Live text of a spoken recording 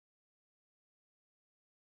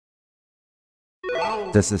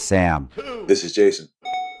This is Sam. This is Jason.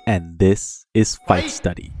 And this is Fight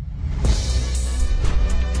Study.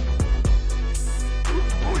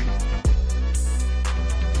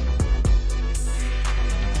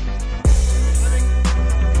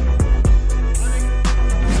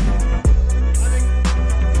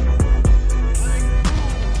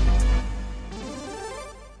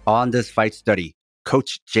 On this Fight Study,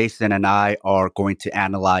 Coach Jason and I are going to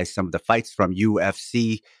analyze some of the fights from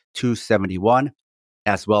UFC 271,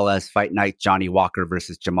 as well as Fight Night Johnny Walker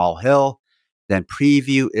versus Jamal Hill, then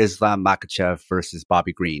preview Islam Makhachev versus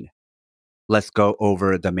Bobby Green. Let's go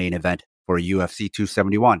over the main event for UFC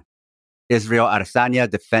 271. Israel Adesanya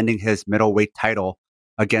defending his middleweight title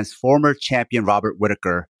against former champion Robert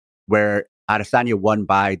Whittaker, where Adesanya won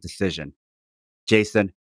by decision.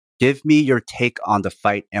 Jason, give me your take on the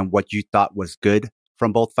fight and what you thought was good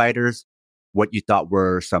from both fighters, what you thought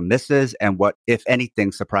were some misses, and what, if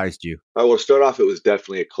anything, surprised you. I will start off. It was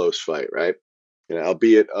definitely a close fight, right?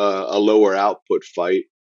 Albeit a lower output fight,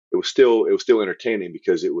 it was still entertaining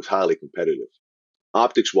because it was highly competitive.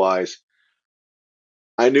 Optics wise,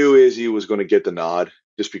 I knew Izzy was going to get the nod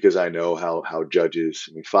just because I know how judges,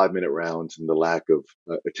 5-minute rounds and the lack of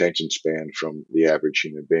attention span from the average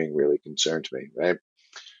human being really concerns me, right?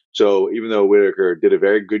 So even though Whittaker did a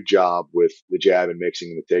very good job with the jab and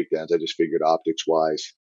mixing the takedowns, I just figured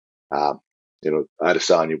optics-wise,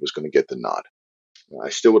 Adesanya was going to get the nod. I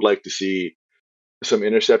still would like to see some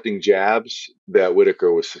intercepting jabs that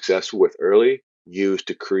Whittaker was successful with early, used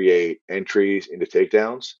to create entries into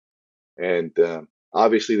takedowns. And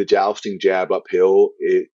obviously the jousting jab uphill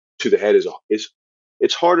to the head is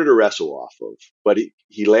it's harder to wrestle off of, but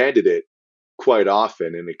he landed it quite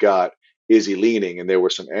often, and it got Izzy leaning, and there were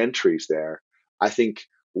some entries there. I think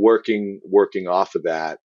working off of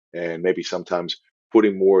that, and maybe sometimes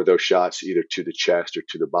putting more of those shots either to the chest or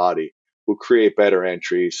to the body, will create better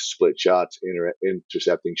entries, split shots,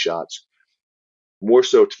 intercepting shots. More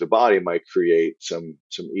so to the body might create some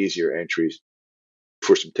easier entries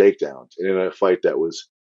for some takedowns. And in a fight that was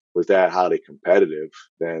that highly competitive,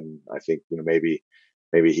 then I think maybe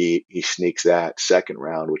he sneaks that second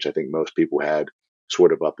round, which I think most people had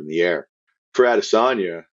sort of up in the air. For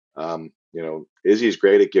Adesanya, Izzy is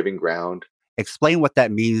great at giving ground. Explain what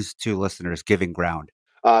that means to listeners, giving ground.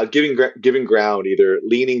 Giving ground, either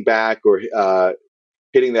leaning back or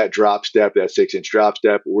hitting that drop step, that 6-inch drop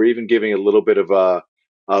step, or even giving a little bit of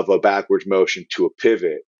a backwards motion to a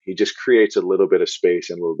pivot. He just creates a little bit of space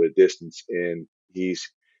and a little bit of distance, and he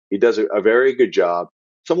does a very good job.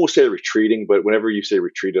 Some will say retreating, but whenever you say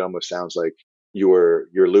retreat, it almost sounds like you're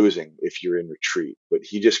losing if you're in retreat. But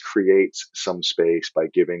he just creates some space by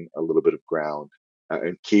giving a little bit of ground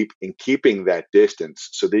and keeping that distance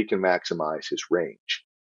so that he can maximize his range.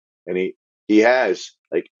 And he has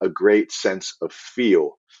like a great sense of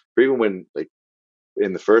feel. Or even when, like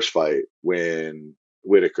in the first fight, when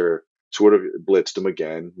Whittaker sort of blitzed him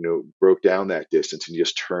again, broke down that distance and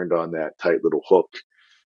just turned on that tight little hook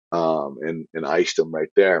and iced him right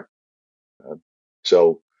there.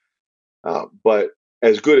 But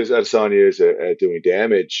as good as Adesanya is at doing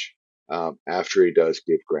damage, after he does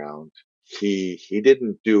give ground, he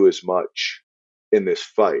didn't do as much in this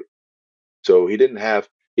fight. So he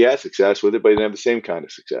had success with it, but he didn't have the same kind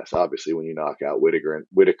of success. Obviously, when you knock out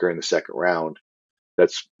Whittaker in the second round,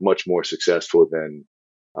 that's much more successful than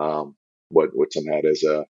what some had as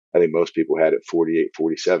I think most people had at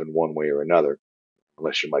 48-47 one way or another,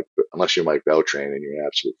 unless you're Mike Beltran and you're an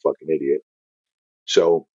absolute fucking idiot.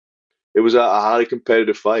 So it was a highly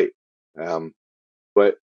competitive fight.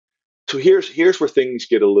 But so here's where things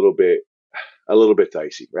get a little bit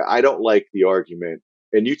dicey. Right? I don't like the argument,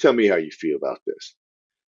 and you tell me how you feel about this.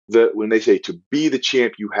 When they say to be the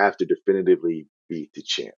champ, you have to definitively beat the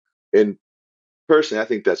champ. And personally, I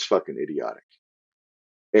think that's fucking idiotic.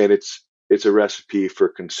 And it's a recipe for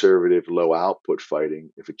conservative, low output fighting.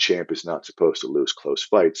 If a champ is not supposed to lose close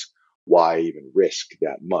fights, why even risk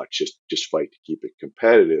that much? Just fight to keep it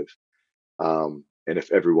competitive. And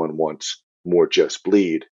if everyone wants more just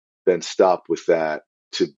bleed, then stop with that.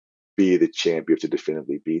 To be the champ, you have to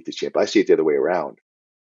definitively beat the champ. I see it the other way around.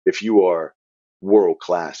 If you are world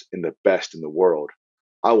class and the best in the world,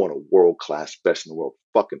 I want a world class, best in the world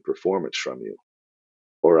fucking performance from you,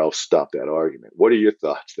 or else stop that argument. What are your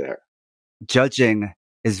thoughts there? Judging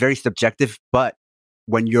is very subjective, but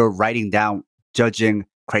when you're writing down judging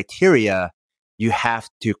criteria, you have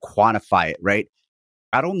to quantify it, right?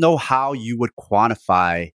 I don't know how you would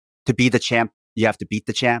quantify to be the champ. You have to beat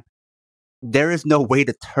the champ. There is no way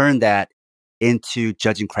to turn that into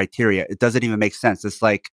judging criteria. It doesn't even make sense. It's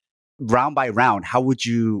like round by round. How would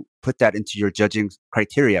you put that into your judging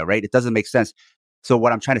criteria, right? It doesn't make sense. So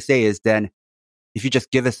what I'm trying to say is then if you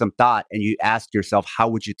just give it some thought and you ask yourself, how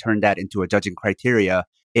would you turn that into a judging criteria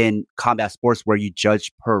in combat sports where you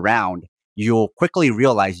judge per round, you'll quickly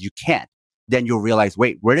realize you can't. Then you'll realize,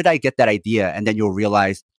 wait, where did I get that idea? And then you'll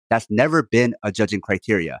realize that's never been a judging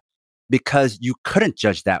criteria because you couldn't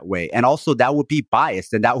judge that way. And also that would be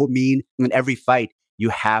biased. And that would mean in every fight, you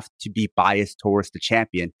have to be biased towards the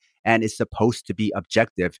champion. And it's supposed to be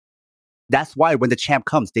objective. That's why when the champ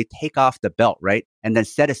comes, they take off the belt, right? And then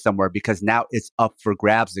set it somewhere because now it's up for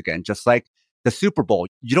grabs again. Just like the Super Bowl,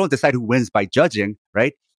 you don't decide who wins by judging,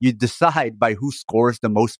 right? You decide by who scores the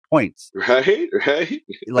most points. Right.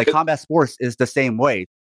 Like combat sports is the same way.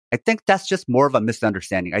 I think that's just more of a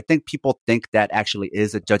misunderstanding. I think people think that actually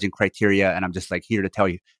is a judging criteria. And I'm just like here to tell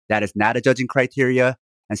you that is not a judging criteria.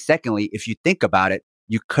 And secondly, if you think about it,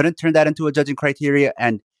 you couldn't turn that into a judging criteria.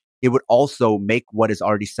 And it would also make what is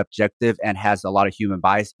already subjective and has a lot of human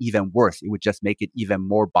bias even worse. It would just make it even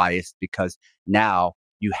more biased because now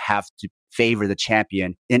you have to favor the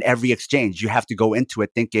champion in every exchange. You have to go into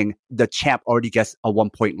it thinking the champ already gets a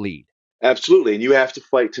 1-point lead. Absolutely. And you have to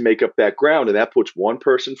fight to make up that ground. And that puts one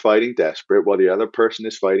person fighting desperate while the other person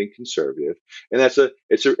is fighting conservative. And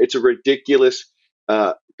it's a ridiculous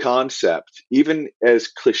concept, even as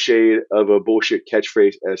cliche of a bullshit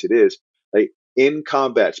catchphrase as it is. Like in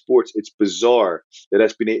combat sports, it's bizarre that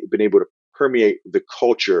that's been able to permeate the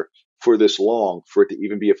culture for this long for it to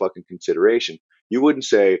even be a fucking consideration. You wouldn't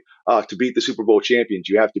say, to beat the Super Bowl champions,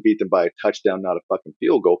 you have to beat them by a touchdown, not a fucking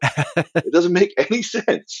field goal. It doesn't make any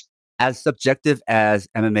sense. As subjective as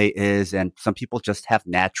MMA is, and some people just have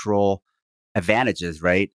natural advantages,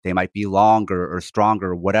 right? They might be longer or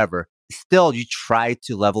stronger or whatever. Still, you try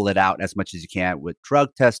to level it out as much as you can with drug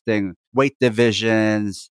testing, weight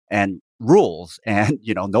divisions, and rules and,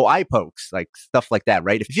 no eye pokes, like stuff like that,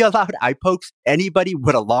 right? If you allowed eye pokes, anybody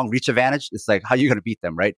with a long reach advantage, it's like, how are you going to beat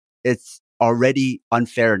them, right? It's already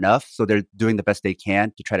unfair enough. So they're doing the best they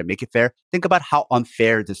can to try to make it fair. Think about how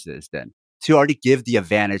unfair this is then to already give the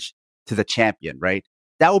advantage to the champion, right?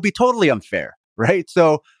 That would be totally unfair, right?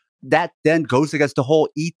 So that then goes against the whole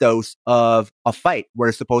ethos of a fight where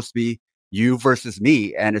it's supposed to be you versus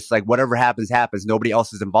me. And it's like, whatever happens, happens. Nobody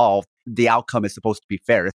else is involved. The outcome is supposed to be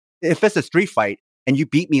fair. If it's a street fight and you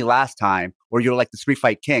beat me last time, or you're like the street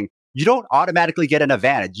fight king, you don't automatically get an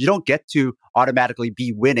advantage. You don't get to automatically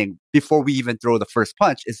be winning before we even throw the first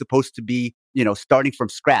punch. It's supposed to be, starting from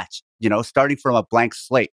scratch, starting from a blank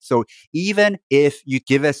slate. So even if you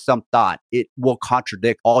give it some thought, it will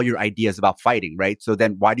contradict all your ideas about fighting, right? So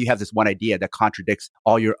then why do you have this one idea that contradicts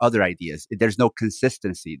all your other ideas? There's no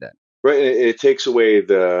consistency then. Right. It takes away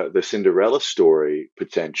the Cinderella story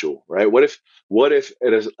potential, right? What if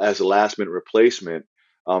as a last minute replacement,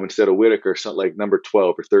 instead of Whitaker, something like number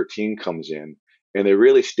 12 or 13 comes in and they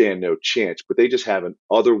really stand no chance, but they just have an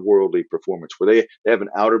otherworldly performance where they have an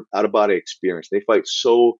out of body experience. They fight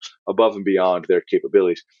so above and beyond their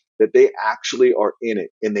capabilities that they actually are in it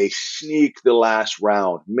and they sneak the last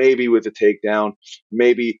round, maybe with a takedown,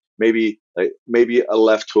 maybe a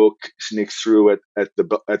left hook sneaks through at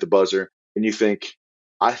the buzzer, and you think,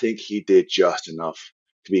 I think he did just enough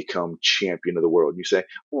to become champion of the world. And you say,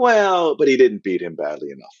 well, but he didn't beat him badly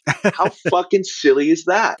enough. How fucking silly is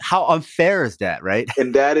that? How unfair is that, right?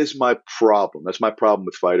 And that is my problem. That's my problem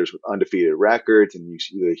with fighters with undefeated records. And you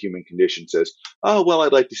see the human condition says, oh, well,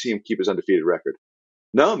 I'd like to see him keep his undefeated record.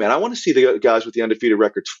 No, man, I want to see the guys with the undefeated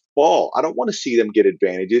records fall. I don't want to see them get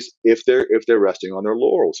advantages if they're resting on their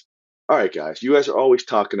laurels. All right, guys, you guys are always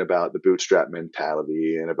talking about the bootstrap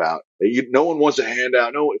mentality and about no one wants a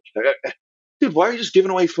handout. No, dude, why are you just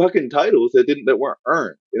giving away fucking titles that weren't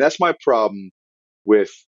earned? And that's my problem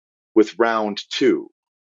with round 2,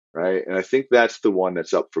 right? And I think that's the one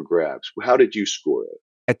that's up for grabs. How did you score it?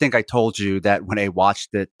 I think I told you that when I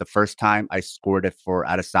watched it the first time, I scored it for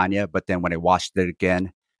Adesanya. But then when I watched it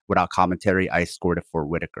again without commentary, I scored it for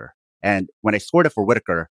Whitaker. And when I scored it for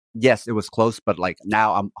Whitaker, yes, it was close. But like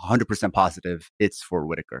now I'm 100% positive it's for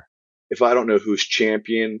Whitaker. If I don't know who's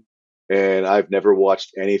champion and I've never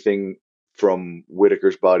watched anything from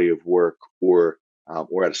Whitaker's body of work or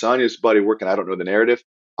Adesanya's body of work and I don't know the narrative,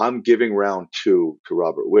 I'm giving round 2 to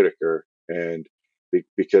Robert Whitaker. And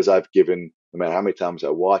because I've given, no matter how many times I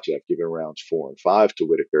watch it, I've given rounds 4 and 5 to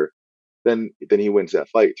Whitaker, then he wins that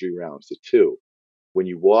fight 3 rounds to 2. When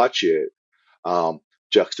you watch it,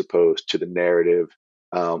 juxtaposed to the narrative,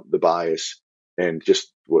 the bias, and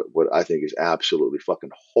just what I think is absolutely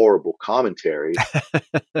fucking horrible commentary,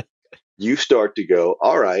 you start to go,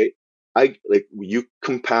 all right, you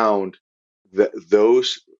compound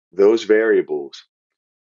those variables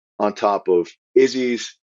on top of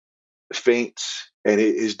Izzy's feints and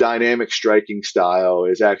his dynamic striking style,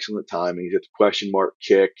 his excellent timing, he's at the question mark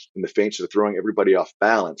kick, and the feints that are throwing everybody off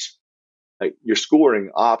balance. Like, you're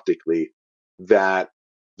scoring optically that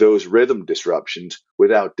those rhythm disruptions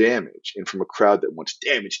without damage. And from a crowd that wants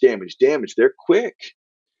damage, damage, damage, they're quick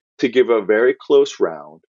to give a very close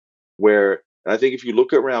round where, and I think if you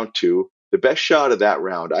look at round two, the best shot of that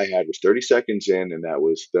round I had was 30 seconds in, and that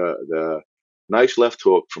was the nice left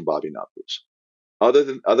hook from Bobby Knuckles. Other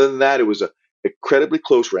than that, it was a incredibly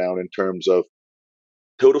close round in terms of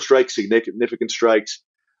total strikes, significant strikes,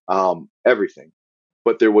 everything.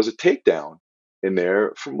 But there was a takedown in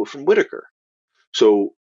there from Whitaker.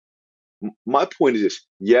 So my point is this: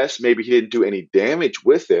 yes, maybe he didn't do any damage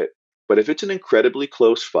with it, but if it's an incredibly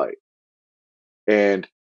close fight and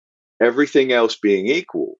everything else being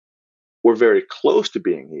equal or very close to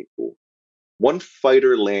being equal, one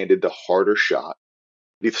fighter landed the harder shot.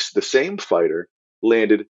 The same fighter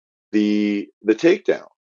landed the takedown.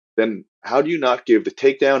 Then how do you not give the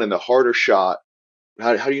takedown and the harder shot?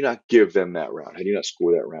 How do you not give them that round? How do you not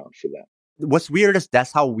score that round for them? What's weird is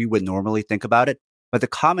that's how we would normally think about it. But the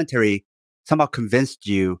commentary somehow convinced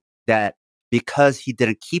you that because he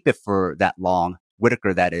didn't keep it for that long,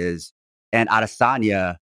 Whitaker that is, and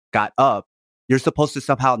Adesanya got up, you're supposed to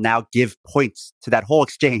somehow now give points to that whole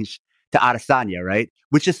exchange to Adesanya, right?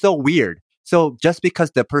 Which is so weird. So just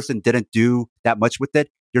because the person didn't do that much with it,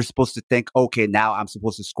 you're supposed to think, okay, now I'm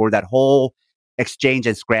supposed to score that whole exchange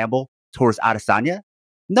and scramble towards Adesanya.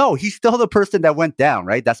 No, he's still the person that went down,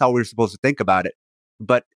 right? That's how we're supposed to think about it.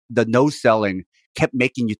 But the no selling kept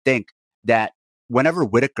making you think that whenever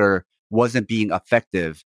Whitaker wasn't being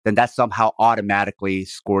effective, then that somehow automatically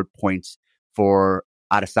scored points for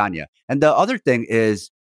Adesanya. And the other thing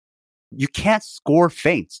is, you can't score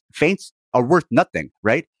feints. Feints are worth nothing,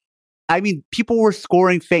 right? I mean, people were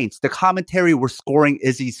scoring feints. The commentary were scoring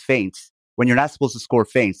Izzy's feints when you're not supposed to score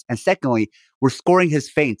feints. And secondly, we're scoring his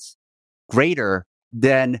feints greater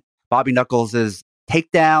than Bobby Knuckles'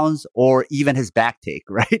 takedowns or even his back take,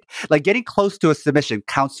 right? Like, getting close to a submission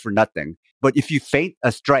counts for nothing. But if you feint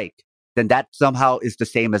a strike, then that somehow is the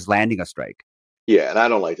same as landing a strike. Yeah, and I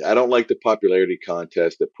don't like that. I don't like the popularity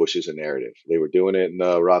contest that pushes a narrative. They were doing it in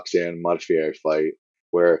the Roxanne Modafferi fight,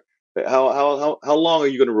 where how long are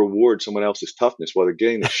you going to reward someone else's toughness while they're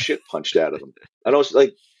getting the shit punched out of them? I don't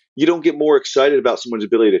like. You don't get more excited about someone's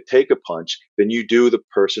ability to take a punch than you do the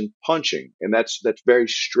person punching, and that's very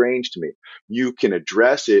strange to me. You can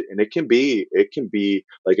address it, and it can be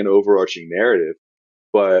like an overarching narrative,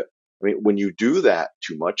 but I mean, when you do that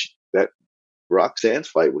too much, that Roxanne's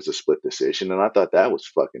fight was a split decision, and I thought that was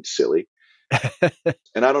fucking silly.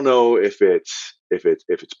 And I don't know if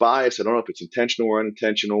it's biased. I don't know if it's intentional or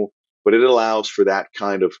unintentional, but it allows for that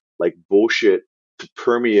kind of like bullshit to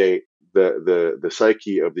permeate the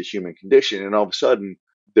psyche of the human condition. And all of a sudden,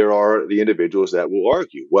 there are the individuals that will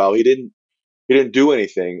argue, well, he didn't do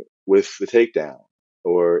anything with the takedown,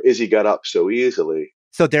 or Izzy got up so easily.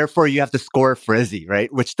 So therefore, you have to score for Izzy,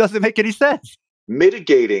 right? Which doesn't make any sense.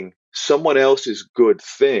 Mitigating someone else's good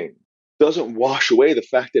thing doesn't wash away the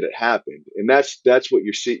fact that it happened, and that's what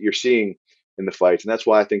you're seeing in the fights, and that's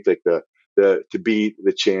why I think like the to be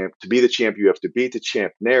the champ you have to beat the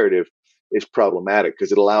champ narrative is problematic,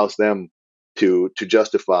 because it allows them to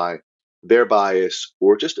justify their bias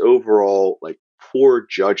or just overall like poor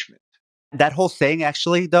judgment. That whole saying,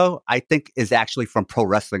 actually, though, I think is actually from pro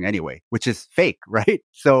wrestling anyway, which is fake, right?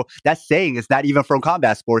 So that saying is not even from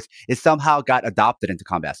combat sports. It somehow got adopted into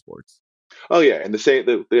combat sports. Oh yeah, and the same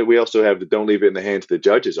that we also have the "don't leave it in the hands of the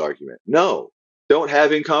judges" argument. No, don't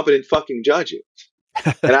have incompetent fucking judges.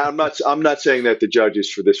 And I'm not saying that the judges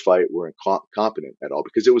for this fight were incompetent at all,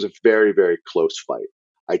 because it was a very, very close fight.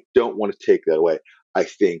 I don't want to take that away. I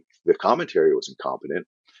think the commentary was incompetent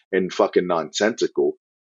and fucking nonsensical.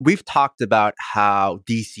 We've talked about how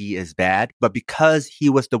DC is bad, but because he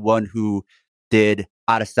was the one who did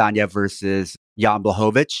Adesanya versus Jan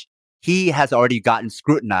Blachowicz, he has already gotten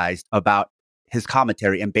scrutinized about his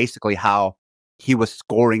commentary and basically how he was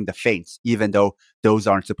scoring the feints, even though those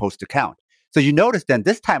aren't supposed to count. So you notice then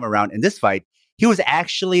this time around in this fight, he was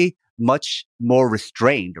actually much more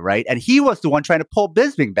restrained, right? And he was the one trying to pull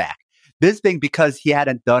Bisping back. Bisping, because he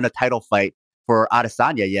hadn't done a title fight for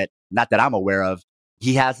Adesanya yet, not that I'm aware of,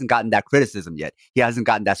 he hasn't gotten that criticism yet. He hasn't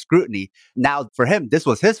gotten that scrutiny. Now, for him, this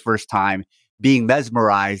was his first time being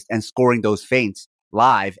mesmerized and scoring those feints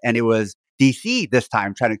live. And it was DC this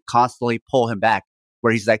time trying to constantly pull him back,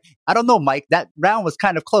 where he's like, I don't know, Mike, that round was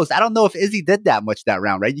kind of close. I don't know if Izzy did that much that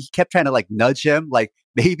round, right? He kept trying to like nudge him, like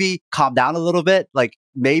maybe calm down a little bit. Like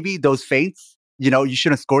maybe those feints, you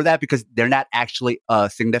shouldn't score that because they're not actually a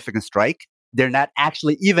significant strike. they're not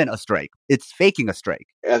actually even a strike. It's faking a strike.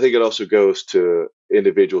 I think it also goes to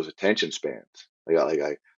individuals' attention spans. Like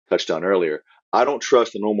I touched on earlier, I don't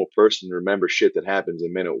trust a normal person to remember shit that happens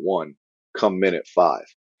in minute 1 come minute 5.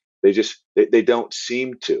 They don't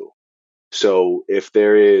seem to. So if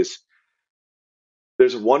there's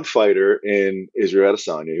one fighter in Israel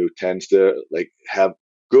Adesanya who tends to like have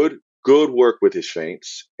good work with his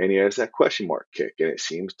feints, and he has that question mark kick, and it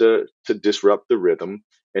seems to disrupt the rhythm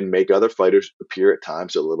and make other fighters appear at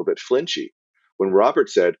times a little bit flinchy. When Robert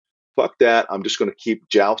said, "Fuck that, I'm just going to keep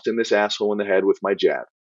jousting this asshole in the head with my jab,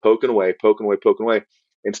 poking away,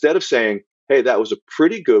 instead of saying, "Hey, that was a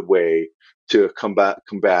pretty good way to combat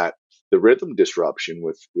the rhythm disruption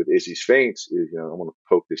with Izzy's feints. I'm going to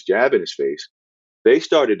poke this jab in his face." They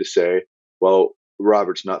started to say, "Well,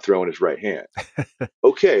 Robert's not throwing his right hand."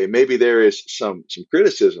 Okay, maybe there is some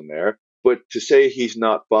criticism there, but to say he's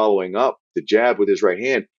not following up the jab with his right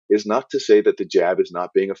hand is not to say that the jab is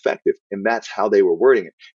not being effective. And that's how they were wording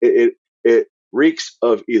it. It reeks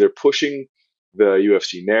of either pushing the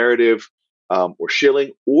UFC narrative or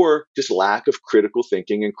shilling, or just lack of critical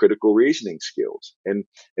thinking and critical reasoning skills. And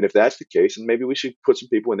if that's the case, then maybe we should put some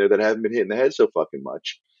people in there that haven't been hitting the head so fucking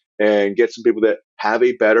much, and get some people that have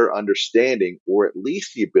a better understanding, or at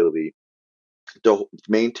least the ability to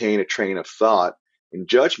maintain a train of thought and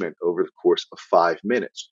judgment over the course of 5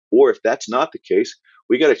 minutes. Or if that's not the case,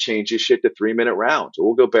 we got to change this shit to 3-minute rounds, or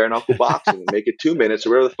we'll go bare knuckle boxing and make it 2 minutes, or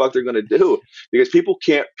whatever the fuck they're going to do, because people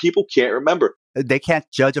can't remember. They can't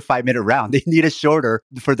judge a 5-minute round. They need it shorter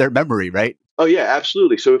for their memory, right? Oh yeah,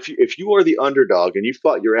 absolutely. So if you are the underdog and you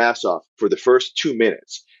fought your ass off for the first 2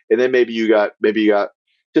 minutes, and then maybe you got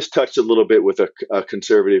just touched a little bit with a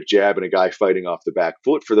conservative jab and a guy fighting off the back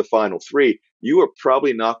foot for the final 3, you are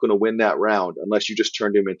probably not going to win that round unless you just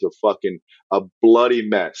turned him into a bloody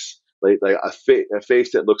mess, like a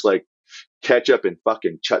face that looks like ketchup and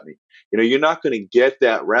fucking chutney. You're not going to get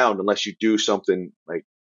that round unless you do something like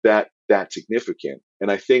that significant. And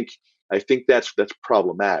I think that's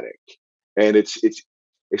problematic. And it's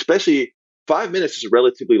especially 5 minutes is a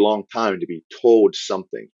relatively long time to be told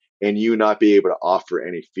something and you not be able to offer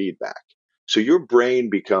any feedback. So your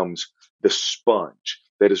brain becomes the sponge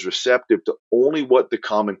that is receptive to only what the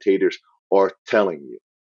commentators are telling you.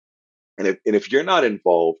 And if you're not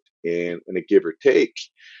involved in a give or take,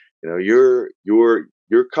 your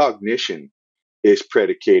cognition is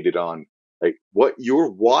predicated on like what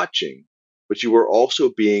you're watching, but you are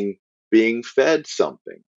also being fed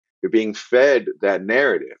something. You're being fed that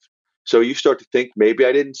narrative. So you start to think, maybe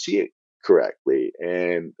I didn't see it correctly.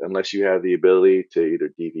 And unless you have the ability to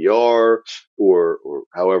either DVR or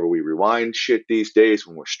however we rewind shit these days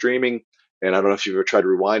when we're streaming, and I don't know if you've ever tried to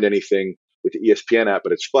rewind anything with the ESPN app,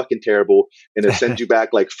 but it's fucking terrible. And it sends you back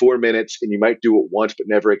like 4 minutes, and you might do it once, but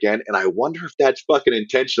never again. And I wonder if that's fucking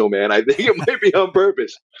intentional, man. I think it might be on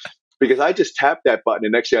purpose, because I just tapped that button,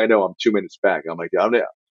 and next thing I know, I'm 2 minutes back. I'm like,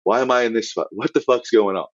 why am I in this? What the fuck's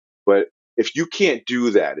going on? But if you can't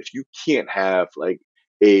do that, if you can't have like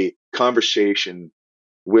a conversation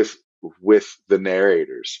with the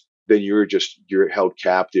narrators, then you're held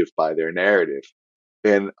captive by their narrative.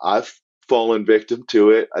 And I've fallen victim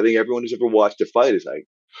to it. I think everyone who's ever watched a fight is like,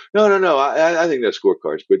 no, I think that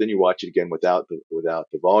scorecard's good. Then you watch it again without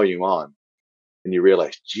the volume on, and you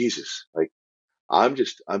realize, Jesus, like I'm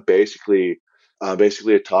basically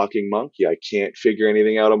a talking monkey. I can't figure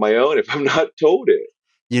anything out on my own if I'm not told it.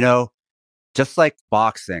 Just like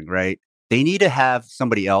boxing, right? They need to have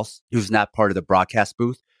somebody else who's not part of the broadcast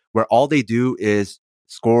booth, where all they do is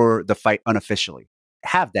score the fight unofficially.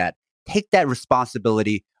 Have that. Take that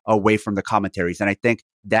responsibility away from the commentaries. And I think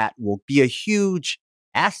that will be a huge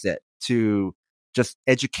asset to just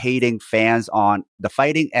educating fans on the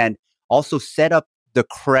fighting, and also set up the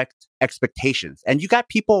correct expectations. And you got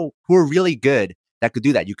people who are really good that could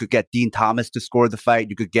do that. You could get Dean Thomas to score the fight.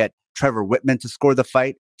 You could get Trevor Whitman to score the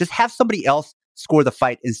fight. Just have somebody else score the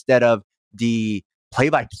fight instead of the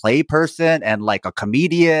play-by-play person and like a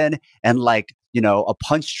comedian and like, a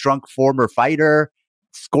punch-drunk former fighter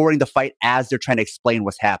scoring the fight as they're trying to explain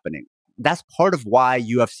what's happening. That's part of why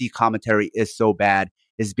UFC commentary is so bad,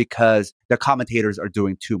 is because the commentators are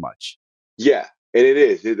doing too much. Yeah, and it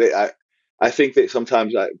is. I think that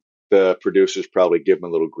sometimes the producers probably give them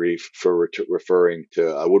a little grief for referring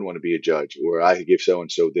to, I wouldn't want to be a judge, or I could give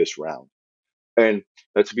so-and-so this round. And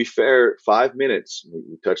to be fair, 5 minutes,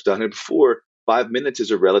 we touched on it before, 5 minutes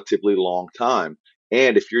is a relatively long time.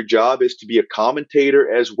 And if your job is to be a commentator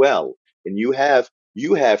as well, and you have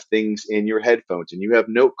things in your headphones and you have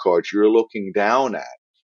note cards you're looking down at,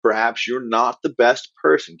 perhaps you're not the best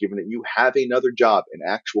person, given that you have another job in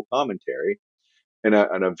actual commentary, in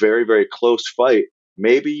a very, very close fight,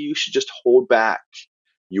 maybe you should just hold back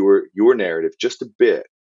your narrative just a bit.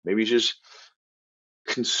 Maybe you just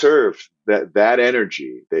conserve that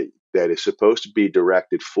energy that is supposed to be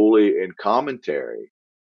directed fully in commentary,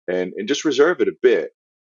 and just reserve it a bit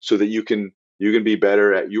so that you can be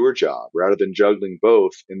better at your job rather than juggling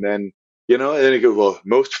both. And then, and then you go, well,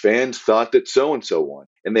 most fans thought that so and so won,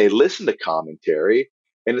 and they listen to commentary,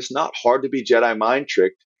 and it's not hard to be Jedi mind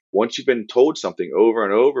tricked once you've been told something over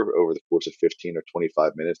and over the course of 15 or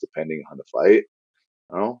 25 minutes, depending on the fight.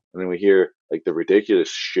 And then we hear like the ridiculous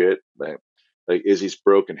shit, like Izzy's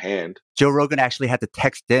broken hand. Joe Rogan actually had to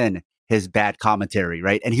text in his bad commentary,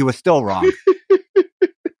 right? And he was still wrong.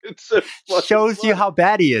 It's so shows funny. You how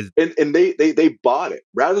bad he is. And they bought it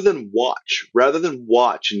rather than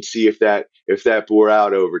watch and see if that bore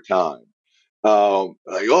out over time.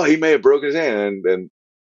 Like, oh, he may have broken his hand, and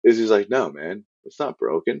Izzy's like, no, man, it's not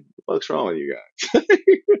broken. What the fuck's wrong with you guys?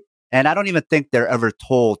 And I don't even think they're ever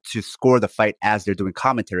told to score the fight as they're doing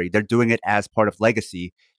commentary. They're doing it as part of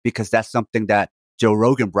legacy because that's something that Joe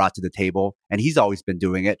Rogan brought to the table, and he's always been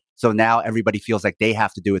doing it. So now everybody feels like they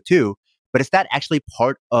have to do it too. But it's not actually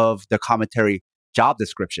part of the commentary job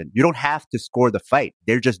description. You don't have to score the fight.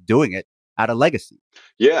 They're just doing it out of legacy.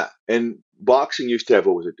 Yeah. And boxing used to have,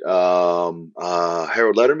 what was it?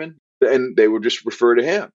 Harold Letterman. And they would just refer to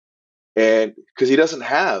him. And because he doesn't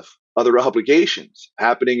have other obligations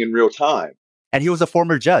happening in real time. And he was a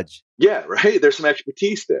former judge. Yeah, right. There's some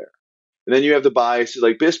expertise there. And then you have the bias.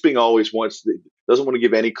 Like Bisping always doesn't want to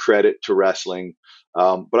give any credit to wrestling.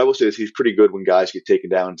 But I will say this, he's pretty good when guys get taken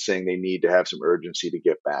down, saying they need to have some urgency to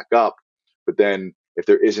get back up. But then if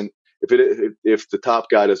the top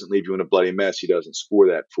guy doesn't leave you in a bloody mess, he doesn't score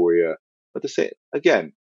that for you. But the same,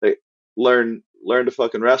 again, they learn to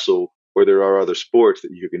fucking wrestle, or there are other sports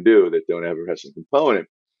that you can do that don't have a wrestling component.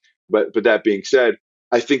 But that being said,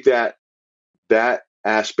 I think that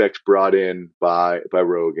aspect brought in by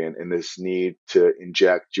Rogan, and this need to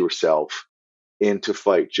inject yourself into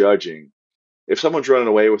fight judging. If someone's running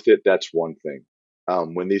away with it, that's one thing.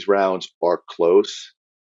 When these rounds are close,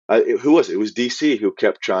 who was it? It was DC who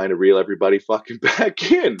kept trying to reel everybody fucking back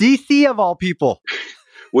in. DC of all people.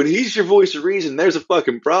 When he's your voice of reason, there's a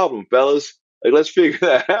fucking problem, fellas. Like, let's figure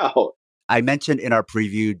that out. I mentioned in our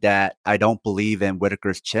preview that I don't believe in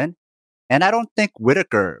Whitaker's chin, and I don't think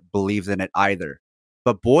Whitaker believes in it either.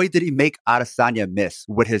 But boy, did he make Adesanya miss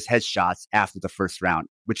with his headshots after the first round,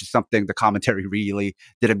 which is something the commentary really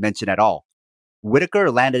didn't mention at all. Whitaker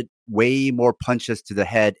landed way more punches to the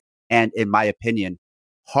head and, in my opinion,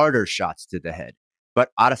 harder shots to the head. But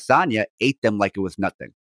Adesanya ate them like it was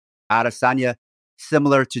nothing. Adesanya,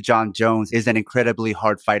 similar to John Jones, is an incredibly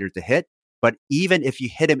hard fighter to hit. But even if you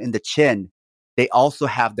hit him in the chin, they also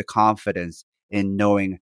have the confidence in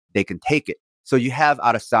knowing they can take it. So you have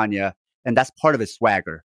Adesanya, and that's part of his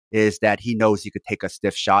swagger, is that he knows he could take a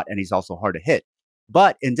stiff shot, and he's also hard to hit.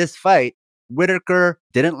 But in this fight, Whitaker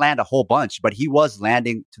didn't land a whole bunch, but he was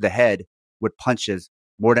landing to the head with punches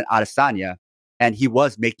more than Adesanya. And he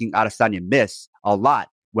was making Adesanya miss a lot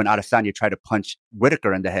when Adesanya tried to punch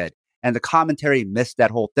Whitaker in the head. And the commentary missed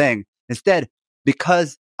that whole thing. Instead,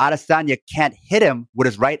 because Adesanya can't hit him with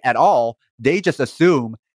his right at all, they just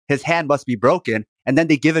assume his hand must be broken. And then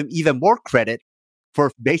they give him even more credit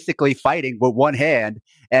for basically fighting with one hand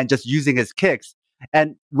and just using his kicks.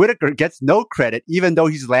 And Whitaker gets no credit, even though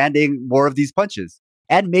he's landing more of these punches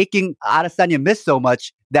and making Adesanya miss so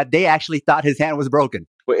much that they actually thought his hand was broken.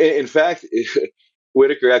 Well, in fact,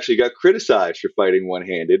 Whitaker actually got criticized for fighting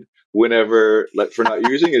one-handed for not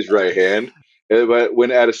using his right hand. But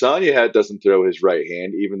when Adesanya doesn't throw his right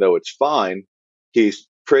hand, even though it's fine, he's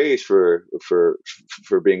praised for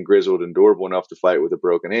being grizzled and durable enough to fight with a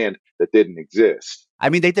broken hand that didn't exist.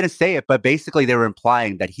 I mean, they didn't say it, but basically they were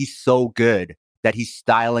implying that he's so good that he's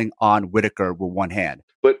styling on Whitaker with one hand.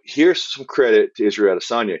 But here's some credit to Israel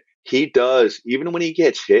Adesanya. He does, even when he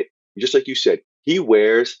gets hit, just like you said, he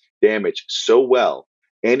wears damage so well.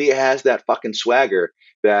 And he has that fucking swagger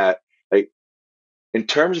that, like, in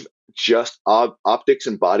terms of just optics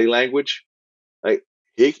and body language, like,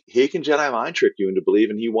 he can Jedi mind trick you into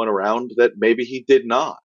believing he won a round that maybe he did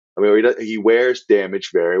not. I mean, he wears damage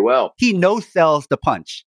very well. He no-sells the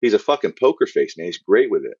punch. He's a fucking poker face, man. He's great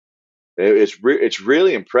with it. It's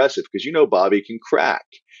really impressive because Bobby can crack,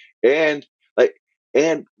 and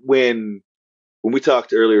when we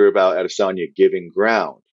talked earlier about Adesanya giving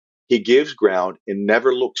ground, he gives ground and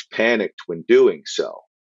never looks panicked when doing so.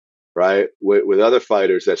 Right? With other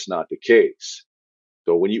fighters, that's not the case.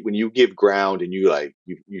 So when you give ground and you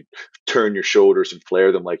turn your shoulders and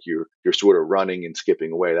flare them like you're sort of running and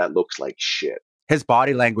skipping away, that looks like shit. His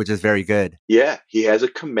body language is very good. Yeah, he has a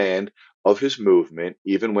command of his movement,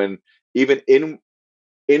 even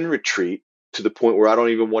in retreat, to the point where I don't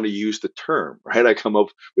even want to use the term, right? I come up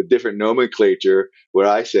with different nomenclature where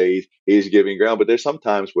I say he's giving ground, but there's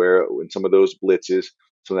sometimes where in some of those blitzes,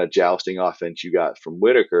 some of that jousting offense you got from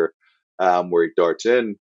Whitaker, where he darts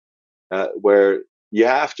in, where you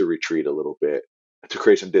have to retreat a little bit to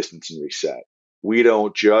create some distance and reset. We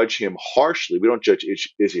don't judge him harshly. We don't judge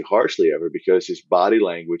Izzy harshly ever, because his body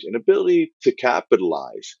language and ability to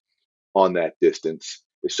capitalize on that distance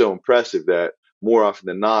is so impressive that more often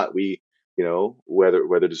than not, we,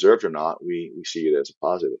 whether deserved or not, we see it as a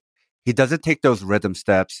positive. He doesn't take those rhythm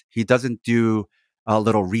steps. He doesn't do a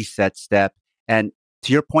little reset step. And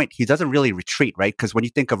to your point, he doesn't really retreat, right? Because when you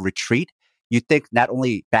think of retreat, you think not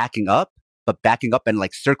only backing up, but backing up and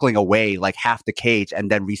like circling away like half the cage and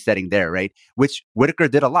then resetting there, right? Which Whitaker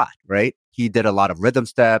did a lot, right? He did a lot of rhythm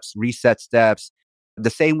steps, reset steps. The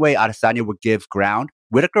same way Adesanya would give ground,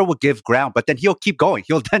 Whitaker will give ground, but then he'll keep going.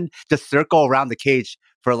 He'll then just circle around the cage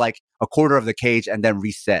for like a quarter of the cage and then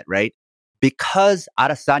reset, right? Because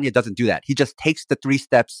Adesanya doesn't do that. He just takes the 3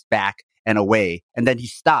 steps back and away, and then he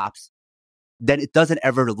stops. Then it doesn't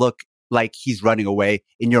ever look like he's running away.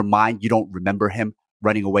 In your mind, you don't remember him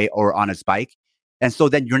running away or on his bike. And so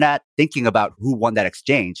then you're not thinking about who won that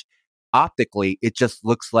exchange. Optically, it just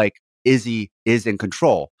looks like Izzy is in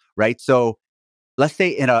control, right? So let's say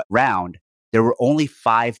in a round, there were only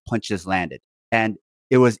 5 punches landed, and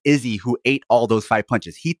it was Izzy who ate all those 5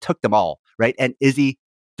 punches. He took them all, right? And Izzy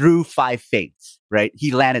threw 5 feints, right?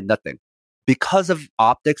 He landed nothing. Because of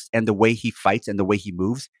optics and the way he fights and the way he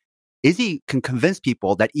moves, Izzy can convince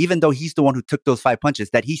people that even though he's the one who took those 5 punches,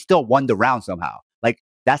 that he still won the round somehow. Like,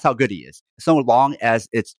 that's how good he is. So long as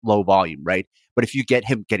it's low volume, right? But if you get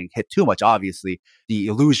him getting hit too much, obviously the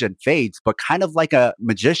illusion fades. But kind of like a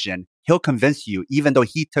magician, he'll convince you, even though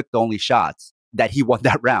he took the only shots, that he won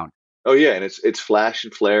that round. Oh yeah, and it's flash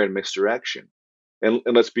and flare and misdirection. And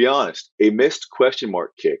let's be honest, a missed question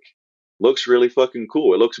mark kick looks really fucking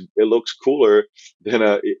cool. It looks cooler than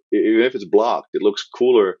even if it's blocked, it looks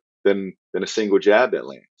cooler than a single jab that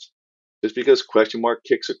lands. Just because question mark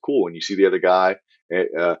kicks are cool, and you see the other guy,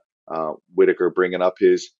 Whitaker, bringing up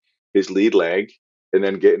his lead leg and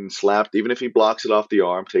then getting slapped, even if he blocks it off the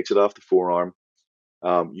arm, takes it off the forearm.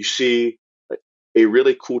 You see a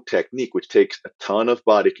really cool technique which takes a ton of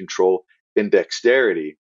body control and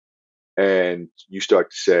dexterity, and you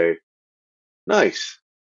start to say, nice,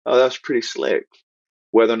 oh, that's pretty slick.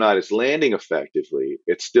 Whether or not it's landing effectively,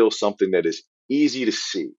 it's still something that is easy to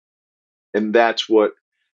see. And that's what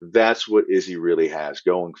Izzy really has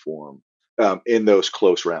going for him in those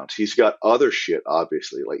close rounds. He's got other shit,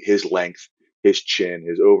 obviously, like his length, his chin,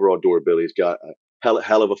 his overall durability. He's got a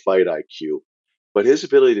hell of a fight IQ. But his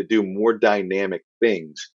ability to do more dynamic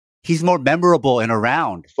things. He's more memorable in a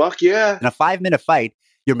round. Fuck yeah. In a 5-minute fight,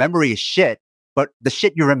 your memory is shit, but the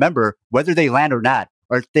shit you remember, whether they land or not,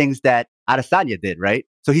 are things that Adesanya did, right?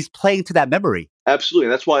 So he's playing to that memory. Absolutely.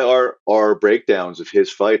 And that's why our breakdowns of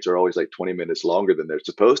his fights are always like 20 minutes longer than they're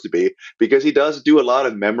supposed to be, because he does do a lot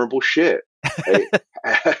of memorable shit.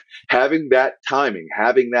 Having that timing,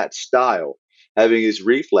 having that style, having his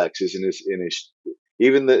reflexes in his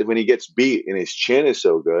even when he gets beat and his chin is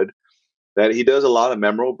so good that he does a lot of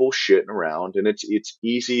memorable shit around, and it's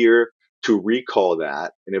easier to recall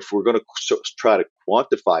that. And if we're going to try to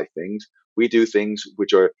quantify things, we do things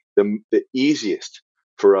which are the easiest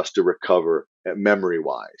for us to recover memory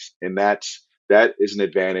wise, and that is an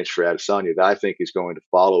advantage for Adesanya that I think is going to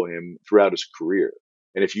follow him throughout his career.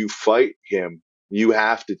 And if you fight him, you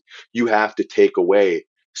have to take away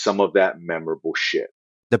some of that memorable shit.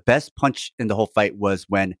 The best punch in the whole fight was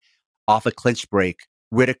when, off a clinch break,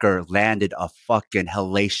 Whitaker landed a fucking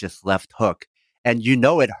hellacious left hook. And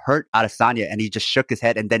it hurt Adesanya, and he just shook his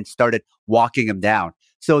head and then started walking him down.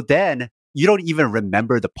 So then you don't even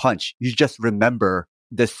remember the punch. You just remember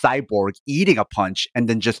the cyborg eating a punch and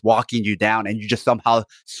then just walking you down, and you just somehow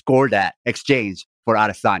score that exchange for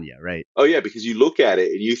Adesanya, right? Oh yeah, because you look at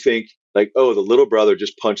it and you think like, oh, the little brother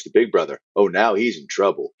just punched the big brother. Oh, now he's in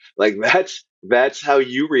trouble. Like that's how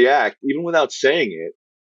you react, even without saying it.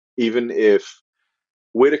 Even if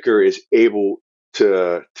Whitaker is able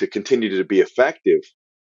to continue to be effective,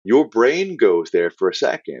 your brain goes there for a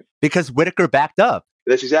second. Because Whitaker backed up.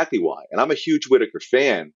 That's exactly why. And I'm a huge Whitaker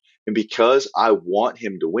fan. And because I want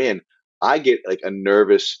him to win, I get like a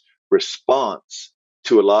nervous response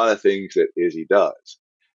to a lot of things that Izzy does.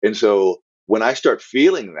 And so when I start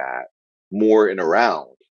feeling that more in a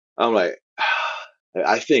round, I'm like,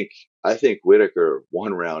 I think Whitaker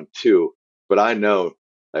won round 2, but I know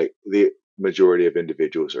like the majority of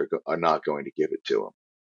individuals are not going to give it to him.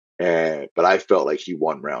 But I felt like he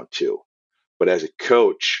won round 2. But as a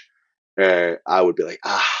coach, I would be like,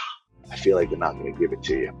 I feel like they're not going to give it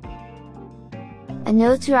to you. A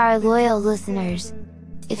note to our loyal listeners: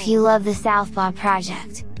 if you love the Southpaw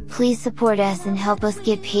Project, please support us and help us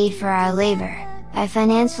get paid for our labor by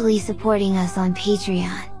financially supporting us on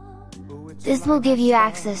Patreon. This will give you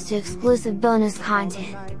access to exclusive bonus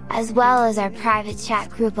content, as well as our private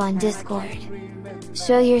chat group on Discord.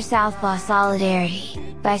 Show your Southpaw solidarity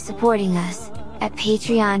by supporting us at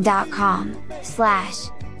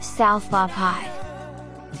patreon.com/southpawpod.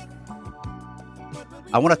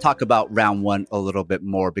 I want to talk about round 1 a little bit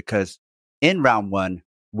more, because in round 1,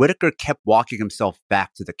 Whittaker kept walking himself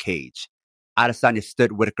back to the cage. Adesanya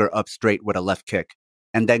stood Whittaker up straight with a left kick,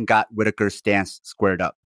 and then got Whittaker's stance squared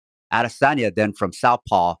up. Adesanya then, from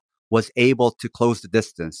southpaw, was able to close the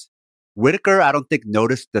distance. Whittaker, I don't think,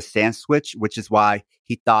 noticed the stance switch, which is why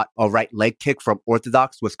he thought a right leg kick from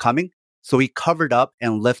orthodox was coming. So he covered up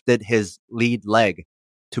and lifted his lead leg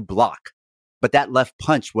to block. But that left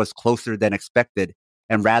punch was closer than expected,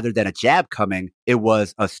 and rather than a jab coming, it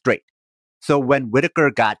was a straight. So when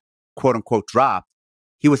Whittaker got quote-unquote dropped,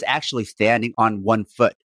 he was actually standing on one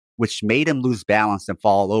foot, which made him lose balance and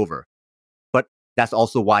fall over. But that's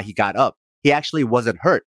also why he got up. He actually wasn't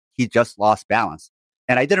hurt. He just lost balance.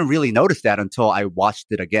 And I didn't really notice that until I watched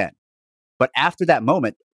it again. But after that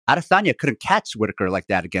moment, Adesanya couldn't catch Whittaker like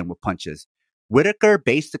that again with punches. Whittaker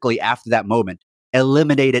basically, after that moment,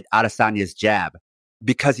 eliminated Adesanya's jab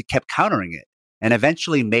because he kept countering it, and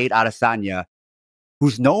eventually made Adesanya,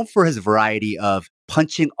 who's known for his variety of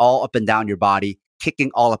punching all up and down your body,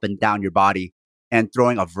 kicking all up and down your body, and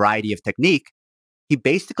throwing a variety of technique, he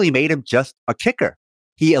basically made him just a kicker.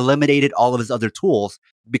 He eliminated all of his other tools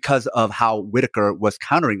because of how Whittaker was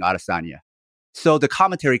countering Adesanya. So the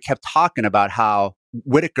commentary kept talking about how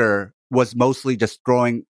Whittaker was mostly just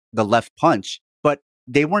throwing the left punch, but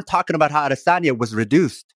they weren't talking about how Adesanya was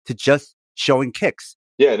reduced to just showing kicks.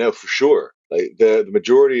 Yeah, no, for sure. Like the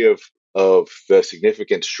majority of the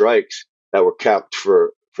significant strikes that were capped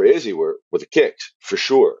for Izzy were the kicks, for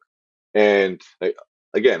sure. And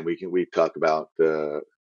again, we talk about the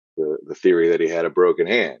theory that he had a broken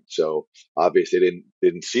hand. So obviously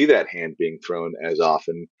didn't see that hand being thrown as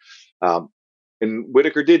often. And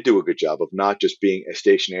Whittaker did do a good job of not just being as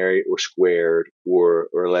stationary or squared or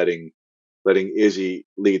letting Izzy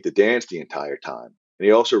lead the dance the entire time. And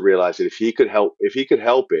he also realized that if he could help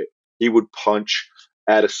it, he would punch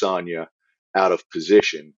Adesanya out of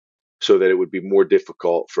position so that it would be more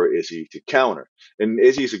difficult for Izzy to counter. And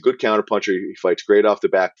Izzy's a good counter puncher. He fights great off the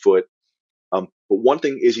back foot. But one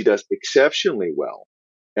thing Izzy does exceptionally well,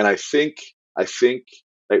 and I think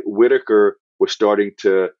like Whittaker was starting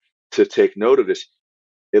to take note of this,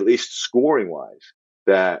 at least scoring wise,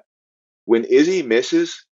 that when Izzy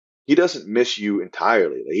misses, he doesn't miss you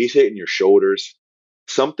entirely. Like, he's hitting your shoulders,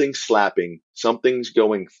 something's slapping, something's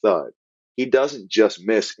going thud. He doesn't just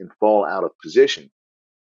miss and fall out of position.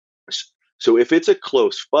 So if it's a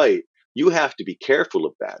close fight, you have to be careful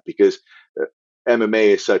of that, because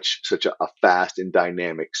MMA is such a fast and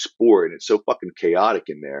dynamic sport, and it's so fucking chaotic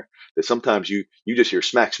in there that sometimes you just hear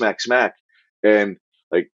smack, smack, smack. And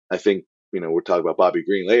like, I think, we're talking about Bobby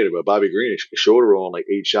Green later, but Bobby Green is shoulder rolling like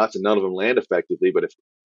 8 shots and none of them land effectively. But if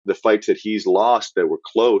the fights that he's lost that were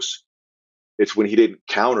close, it's when he didn't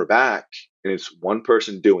counter back, and it's one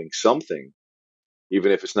person doing something,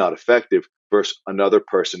 even if it's not effective, versus another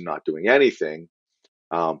person not doing anything.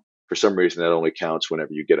 For some reason, that only counts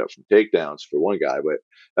whenever you get up from takedowns for one guy.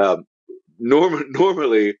 But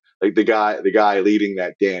normally, like the guy leading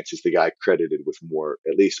that dance is the guy credited with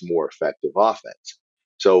at least more effective offense.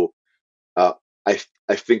 So I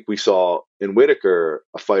think we saw in Whittaker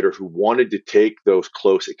a fighter who wanted to take those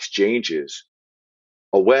close exchanges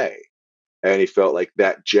away, and he felt like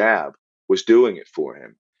that jab was doing it for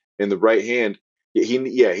him. In the right hand,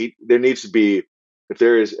 there needs to be, if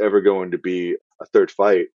there is ever going to be a third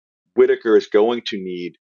fight, Whittaker is going to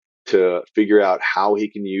need to figure out how he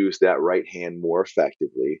can use that right hand more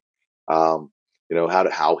effectively. How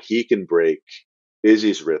he can break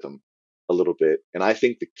Izzy's rhythm a little bit. And I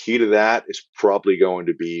think the key to that is probably going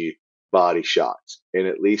to be body shots, and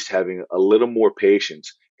at least having a little more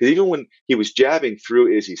patience. Because even when he was jabbing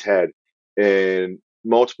through Izzy's head, and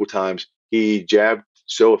multiple times he jabbed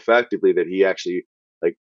so effectively that he actually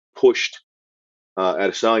pushed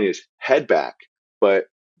Adesanya's head back. But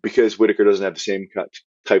because Whittaker doesn't have the same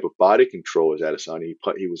type of body control as Adesanya,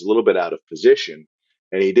 he was a little bit out of position,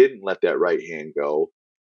 and he didn't let that right hand go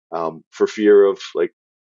for fear of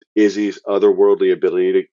Izzy's otherworldly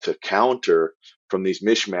ability to counter from these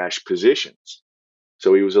mishmash positions.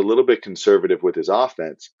 So he was a little bit conservative with his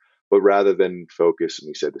offense, but rather than focus, and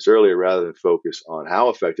we said this earlier, rather than focus on how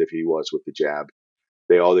effective he was with the jab,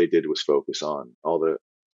 all they did was focus on all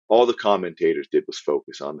the commentators did was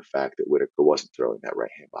focus on the fact that Whitaker wasn't throwing that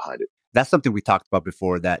right hand behind it. That's something we talked about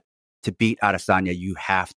before, that to beat Adesanya, you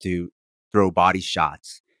have to throw body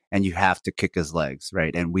shots and you have to kick his legs,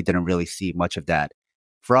 right? And we didn't really see much of that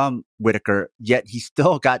from Whitaker, yet he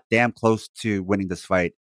still got damn close to winning this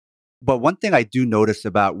fight. But one thing I do notice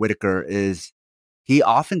about Whitaker is he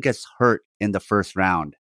often gets hurt in the first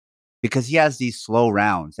round because he has these slow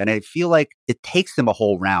rounds. And I feel like it takes him a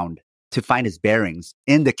whole round to find his bearings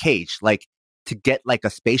in the cage. Like, to get like a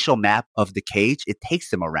spatial map of the cage, it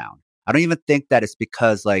takes him a round. I don't even think that it's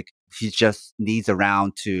because like he just needs a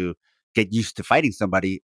round to get used to fighting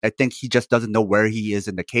somebody. I think he just doesn't know where he is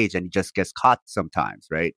in the cage and he just gets caught sometimes,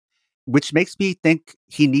 right? Which makes me think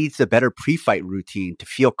he needs a better pre-fight routine to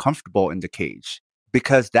feel comfortable in the cage,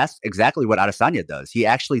 because that's exactly what Adesanya does. He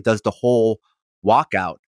actually does the whole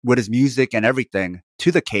walkout with his music and everything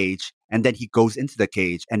to the cage, and then he goes into the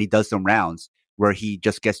cage and he does some rounds where he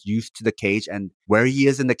just gets used to the cage and where he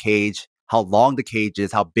is in the cage, how long the cage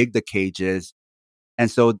is, how big the cage is. And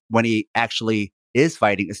so when he actually is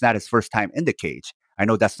fighting, it's not his first time in the cage. I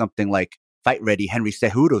know that's something like Fight Ready, Henry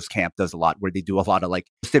Cejudo's camp does a lot, where they do a lot of like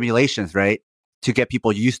simulations, right? To get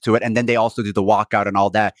people used to it. And then they also do the walkout and all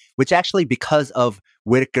that, which actually, because of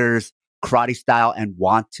Whitaker's karate style and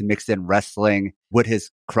want to mix in wrestling with his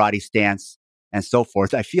karate stance and so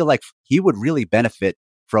forth, I feel like he would really benefit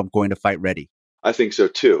from going to Fight Ready. I think so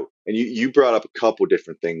too. And you brought up a couple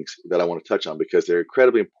different things that I want to touch on because they're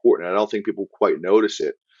incredibly important. I don't think people quite notice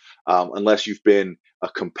it unless you've been a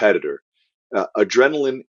competitor.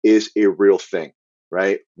 Adrenaline is a real thing,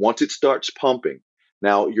 right? Once it starts pumping,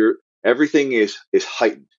 now everything is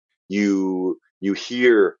heightened. You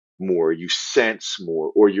hear more, you sense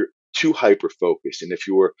more, or you're too hyper focused. And if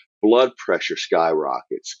your blood pressure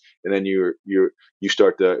skyrockets, and then you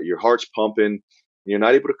start your heart's pumping, you're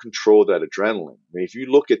not able to control that adrenaline. I mean, if you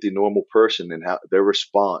look at the normal person and how their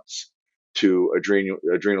response to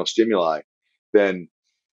adrenal stimuli, then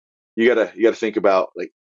you gotta think about,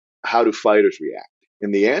 like, how do fighters react?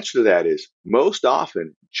 And the answer to that is most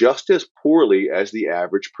often just as poorly as the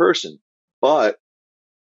average person. But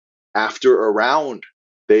after a round,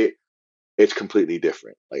 it's completely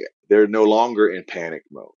different. Like, they're no longer in panic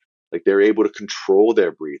mode. Like, they're able to control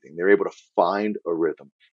their breathing. They're able to find a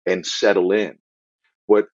rhythm and settle in.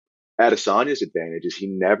 What Adesanya's advantage is he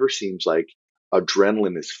never seems like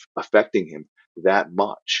adrenaline is affecting him that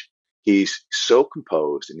much. He's so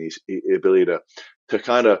composed, and he's the ability to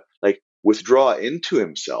kind of like withdraw into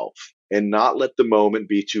himself and not let the moment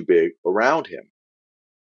be too big around him.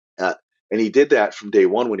 And he did that from day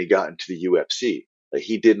one when he got into the UFC. Like,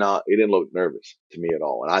 he didn't look nervous to me at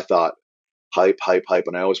all. And I thought hype.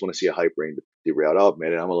 And I always want to see a hype ring derailed. I'll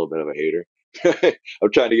admit it, I'm a little bit of a hater.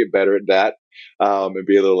 I'm trying to get better at that and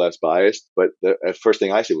be a little less biased. But the first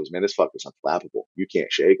thing I said was, man, this fucker's unflappable. You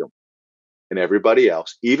can't shake him. And everybody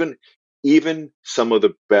else, even some of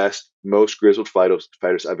the best, most grizzled fighters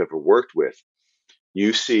I've ever worked with,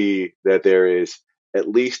 you see that there is at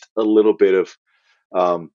least a little bit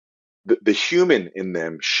of the human in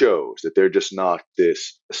them shows that they're just not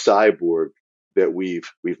this cyborg that we've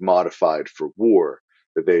modified for war.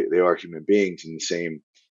 That they are human beings, and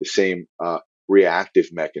the same reactive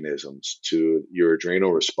mechanisms to your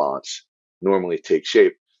adrenal response normally take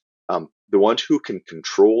shape. The ones who can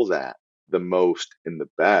control that the most and the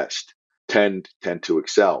best tend to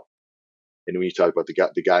excel. And when you talk about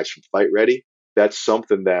the guys from Fight Ready, that's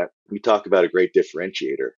something that we talk about, a great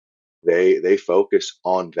differentiator. They focus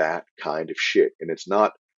on that kind of shit, and it's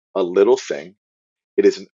not a little thing. It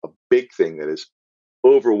isn't a big thing that is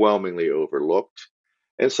overwhelmingly overlooked,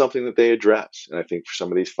 and something that they address. And I think for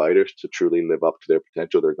some of these fighters to truly live up to their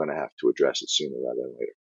potential, they're going to have to address it sooner rather than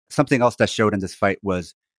later. Something else that showed in this fight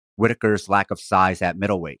was Whitaker's lack of size at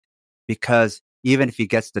middleweight, because even if he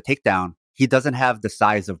gets the takedown, he doesn't have the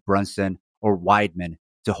size of Brunson or Weidman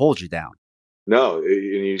to hold you down. No, and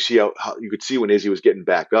you see how you could see when Izzy was getting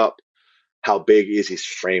back up, how big Izzy's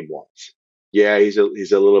frame was. Yeah, he's a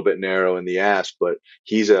little bit narrow in the ass, but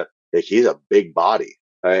he's a big body.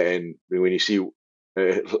 And when you see,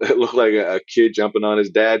 it looked like a kid jumping on his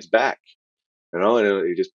dad's back,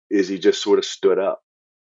 and Izzy just sort of stood up.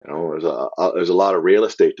 There's a lot of real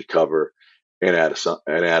estate to cover in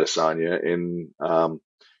Adesanya, and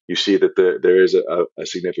you see that there is a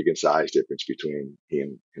significant size difference between he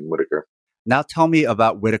and Whitaker. Now tell me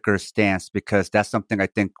about Whitaker's stance, because that's something I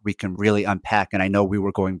think we can really unpack. And I know we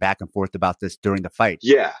were going back and forth about this during the fight.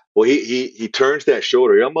 Yeah. Well, he turns that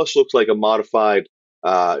shoulder. He almost looks like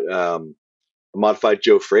uh, um, a modified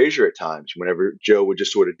Joe Frazier at times. Whenever Joe would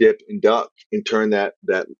just sort of dip and duck and turn that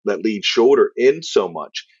lead shoulder in so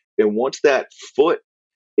much, and once that foot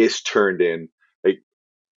is turned in, like,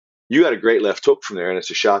 you got a great left hook from there, and it's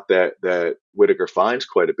a shot that Whitaker finds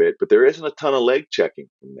quite a bit. But there isn't a ton of leg checking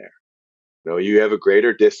from there. You know, you have a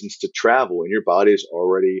greater distance to travel, and your body is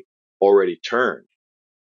already turned,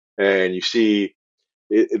 and you see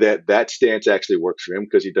that stance actually works for him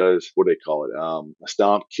because he does, what do they call it, a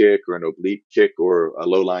stomp kick or an oblique kick or a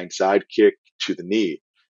low line side kick to the knee,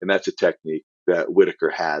 and that's a technique that Whitaker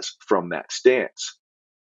has from that stance.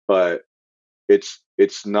 But it's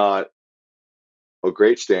not a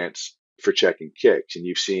great stance for checking kicks, and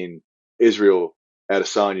you've seen Israel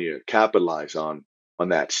Adesanya capitalize on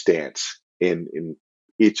that stance in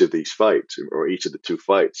each of these fights, or each of the two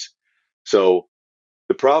fights. So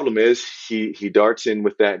the problem is he darts in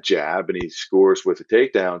with that jab and he scores with the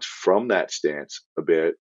takedowns from that stance a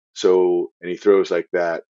bit. So, and he throws like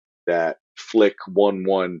that flick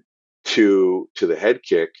 1-1 to the head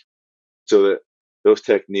kick, so that those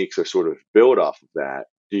techniques are sort of built off of that.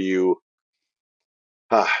 Do you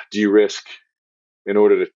risk, in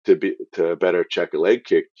order to better check a leg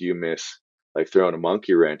kick, do you miss like throwing a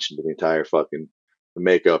monkey wrench into the entire fucking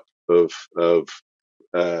makeup of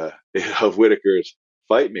Whitaker's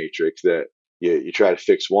fight matrix, that you try to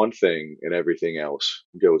fix one thing and everything else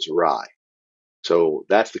goes awry? So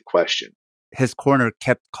that's the question. His corner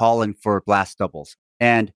kept calling for blast doubles.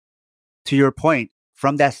 And to your point,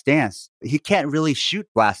 from that stance, he can't really shoot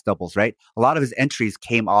blast doubles, right? A lot of his entries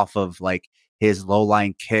came off of like his low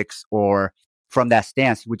line kicks, or from that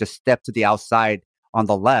stance, he would just step to the outside on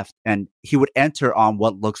the left and he would enter on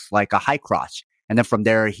what looks like a high crotch. And then from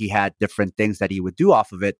there, he had different things that he would do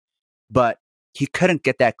off of it. But he couldn't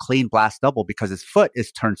get that clean blast double because his foot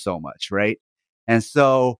is turned so much, right? And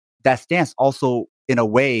so that stance also, in a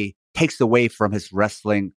way, takes away from his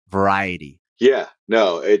wrestling variety. Yeah,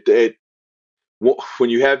 no, it when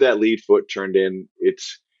you have that lead foot turned in,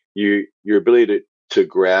 it's your ability to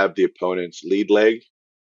grab the opponent's lead leg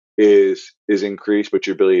is increased, but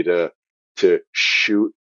your ability to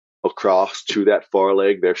shoot across to that far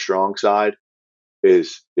leg, their strong side,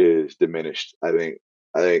 is diminished. I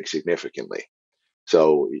think significantly.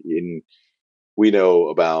 So we know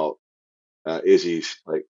about Izzy's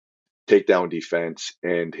like takedown defense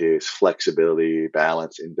and his flexibility,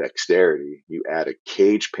 balance, and dexterity. You add a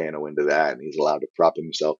cage panel into that, and he's allowed to prop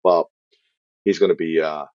himself up. He's going to be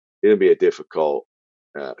a difficult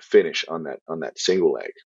finish on that single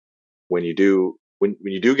leg. When you do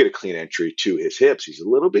get a clean entry to his hips, he's a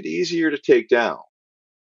little bit easier to take down.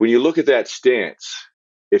 When you look at that stance,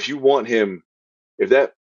 if you want him, if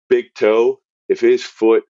that big toe, if his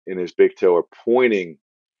foot and his big toe are pointing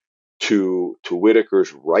to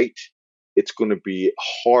Whitaker's right, it's going to be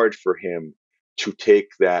hard for him to take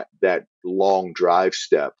that long drive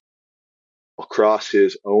step across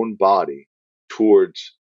his own body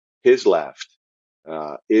towards his left,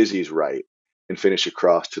 Izzy's right, and finish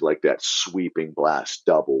across to like that sweeping blast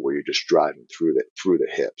double where you're just driving through the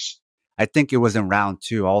hips. I think it was in round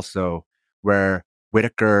 2 also where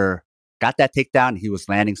Whitaker got that takedown. He was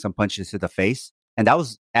landing some punches to the face, and that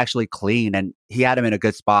was actually clean, and he had him in a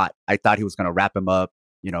good spot. I thought he was going to wrap him up,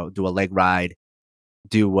 do a leg ride,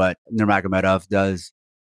 do what Nurmagomedov does.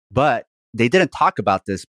 But they didn't talk about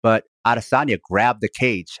this, but Adesanya grabbed the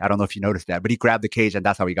cage. I don't know if you noticed that, but he grabbed the cage, and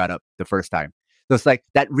that's how he got up the first time. So it's like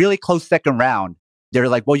that really close second round. They're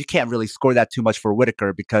like, well, you can't really score that too much for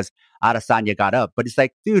Whitaker because Adesanya got up. But it's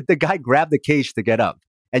like, dude, the guy grabbed the cage to get up,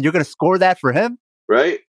 and you're going to score that for him?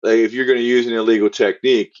 Right? Like, if you're going to use an illegal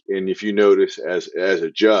technique, and if you notice as a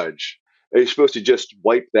judge, you're supposed to just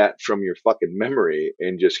wipe that from your fucking memory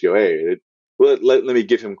and just go, hey, let me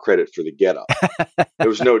give him credit for the get up. There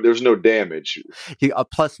was no damage. A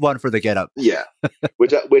 +1 for the get up. Yeah,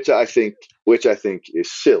 which I think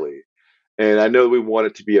is silly. And I know we want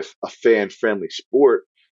it to be a fan-friendly sport,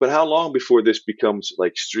 but how long before this becomes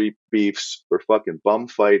like street beefs or fucking bum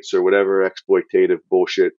fights or whatever exploitative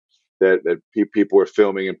bullshit that people are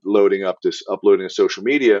filming and uploading to social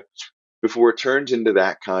media, before it turns into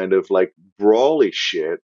that kind of like brawly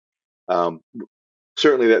shit?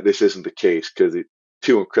 Certainly that this isn't the case because it's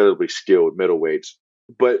two incredibly skilled middleweights.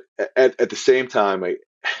 But at the same time,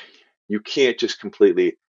 you can't just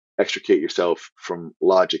completely extricate yourself from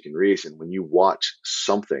logic and reason when you watch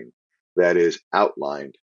something that is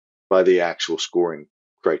outlined by the actual scoring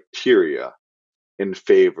criteria in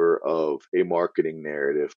favor of a marketing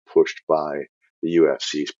narrative pushed by the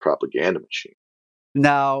UFC's propaganda machine.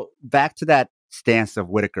 Now, back to that stance of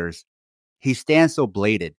Whitaker's. He stands so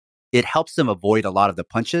bladed. It helps him avoid a lot of the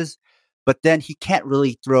punches, but then he can't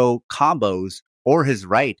really throw combos or his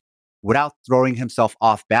right without throwing himself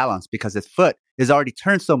off balance because his foot is already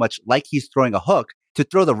turned so much like he's throwing a hook. To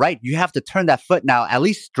throw the right, you have to turn that foot now at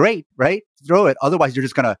least straight, right? Throw it. Otherwise, you're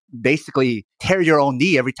just going to basically tear your own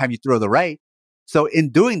knee every time you throw the right. So in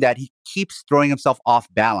doing that, he keeps throwing himself off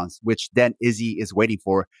balance, which then Izzy is waiting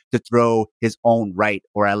for to throw his own right,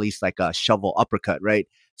 or at least like a shovel uppercut, right?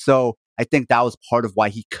 So I think that was part of why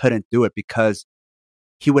he couldn't do it, because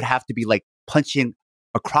he would have to be like punching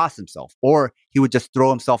across himself, or he would just throw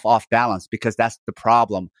himself off balance, because that's the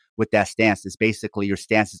problem with that stance, is basically your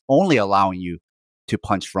stance is only allowing you to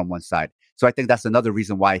punch from one side. So I think that's another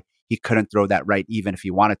reason why he couldn't throw that right, even if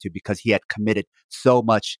he wanted to, because he had committed so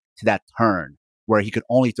much to that turn where he could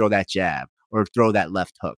only throw that jab or throw that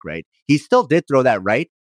left hook, right? He still did throw that right,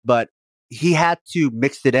 but he had to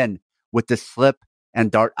mix it in with the slip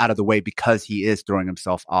and dart out of the way because he is throwing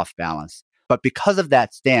himself off balance. But because of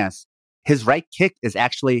that stance, his right kick is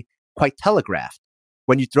actually quite telegraphed.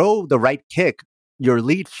 When you throw the right kick, your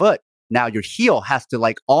lead foot, now your heel has to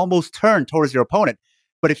like almost turn towards your opponent.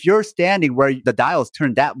 But if you're standing where the dial is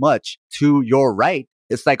turned that much to your right,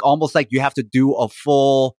 it's like almost like you have to do a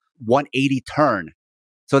full 180 turn.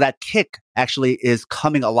 So that kick actually is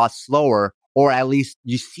coming a lot slower, or at least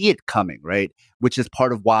you see it coming, right? Which is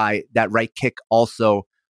part of why that right kick also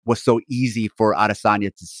was so easy for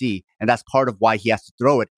Adesanya to see. And that's part of why he has to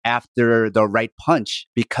throw it after the right punch,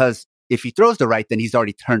 because if he throws the right, then he's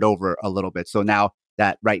already turned over a little bit. So now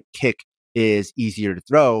that right kick is easier to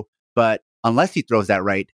throw. But unless he throws that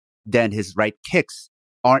right, then his right kicks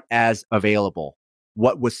aren't as available.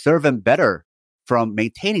 What would serve him better from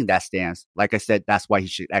maintaining that stance, like I said, that's why he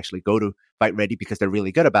should actually go to Fight Ready, because they're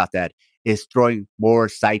really good about that, is throwing more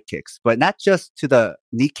side kicks, but not just to the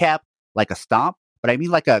kneecap like a stomp, but I mean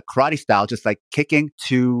like a karate style, just like kicking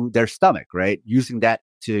to their stomach, right? Using that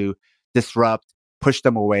to disrupt, push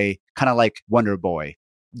them away, kind of like Wonder Boy.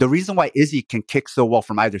 The reason why Izzy can kick so well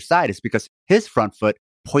from either side is because his front foot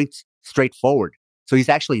points straight forward. So he's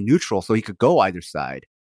actually neutral, so he could go either side.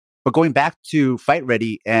 But going back to Fight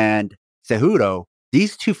Ready and Cejudo,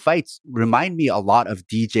 these two fights remind me a lot of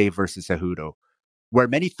DJ versus Cejudo, where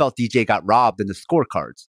many felt DJ got robbed in the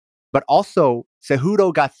scorecards. But also,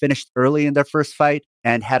 Cejudo got finished early in their first fight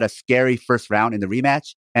and had a scary first round in the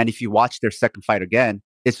rematch. And if you watch their second fight again,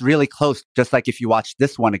 it's really close, just like if you watch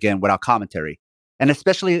this one again without commentary. And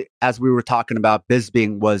especially as we were talking about,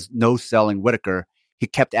 Bisping was no-selling Whitaker. He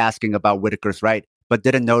kept asking about Whitaker's right, but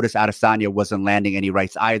didn't notice Adesanya wasn't landing any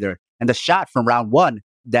rights either. And the shot from round one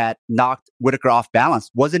that knocked Whitaker off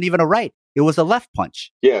balance wasn't even a right. It was a left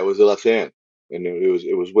punch. Yeah, it was a left hand, and it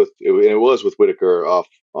was with Whitaker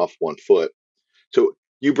off one foot. So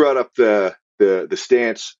you brought up the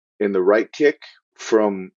stance in the right kick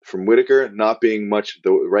from Whitaker not being much,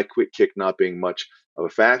 the right quick kick not being much of a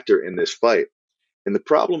factor in this fight. And the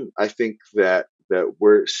problem I think that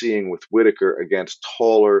we're seeing with Whitaker against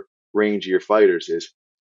taller, rangier fighters is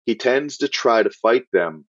he tends to try to fight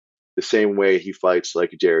them the same way he fights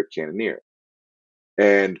like Jared Cannonier.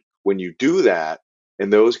 And when you do that,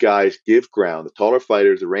 and those guys give ground, the taller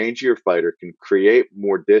fighters, the rangier fighter can create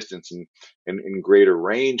more distance and greater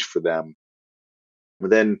range for them.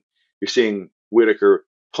 But then you're seeing Whitaker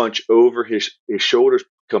punch over his shoulders,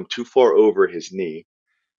 come too far over his knee.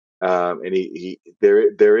 And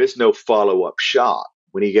there is no follow-up shot.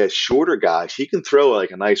 When he gets shorter guys, he can throw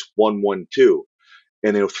like a nice 1-1-2.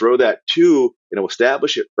 And he'll throw that 2 and he'll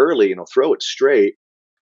establish it early and he'll throw it straight.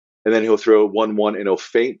 And then he'll throw 1-1 and he'll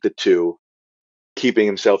feint the 2, keeping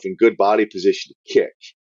himself in good body position to kick.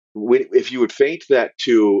 If you would feint that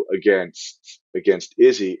 2 against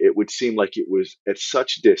Izzy, it would seem like it was at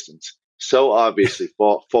such distance, so obviously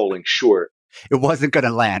falling short. It wasn't going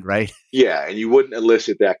to land, right? Yeah, and you wouldn't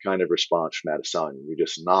elicit that kind of response from Adesanya. You're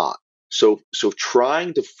just not. So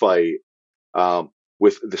trying to fight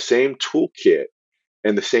with the same toolkit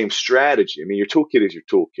and the same strategy. I mean, your toolkit is your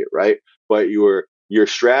toolkit, right? But your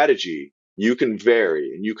strategy, you can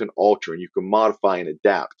vary and you can alter and you can modify and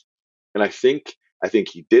adapt. And I think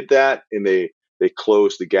he did that, and they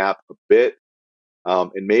closed the gap a bit,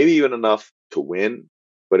 and maybe even enough to win.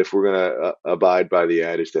 But if we're going to abide by the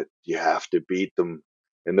adage that you have to beat them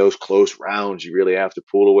in those close rounds, you really have to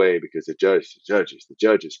pull away because the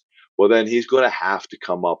judges. Well, then he's going to have to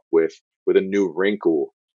come up with a new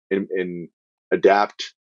wrinkle and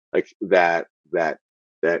adapt like that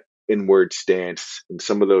inward stance and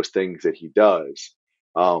some of those things that he does.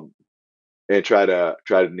 and try to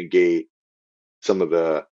negate some of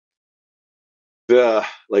the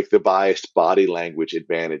like the biased body language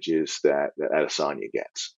advantages that Adesanya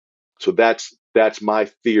gets. So that's my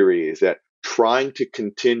theory, is that trying to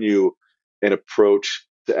continue an approach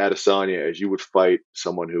to Adesanya as you would fight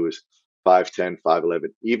someone who is 5'10", 5'11",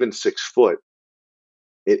 even 6 foot,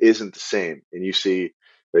 it isn't the same. And you see,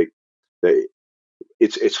 like, that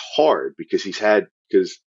it's hard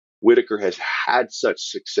because Whitaker has had such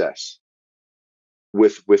success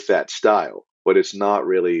with that style, but it's not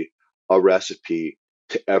really a recipe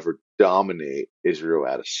to ever dominate Israel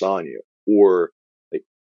Adesanya, or like,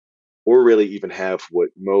 or really even have what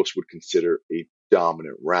most would consider a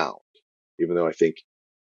dominant round. Even though I think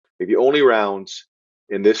the only rounds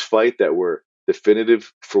in this fight that were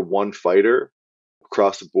definitive for one fighter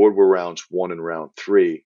across the board were rounds 1 and round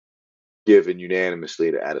 3, given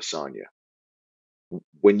unanimously to Adesanya.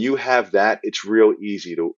 When you have that, it's real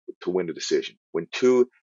easy to win the decision. When 2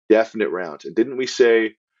 definite rounds, and didn't we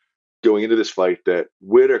say going into this fight that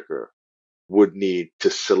Whitaker would need to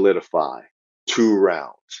solidify 2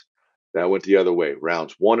 rounds? That went the other way.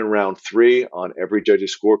 Rounds 1 and round 3 on every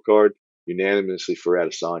judge's scorecard unanimously for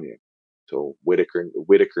Adesanya. So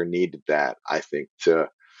Whitaker needed that, I think, to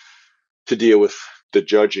deal with the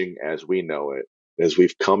judging as we know it, as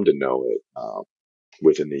we've come to know it,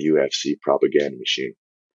 within the UFC propaganda machine.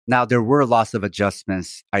 Now, there were lots of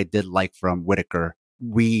adjustments I did like from Whitaker.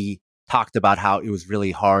 We talked about how it was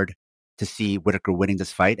really hard to see Whitaker winning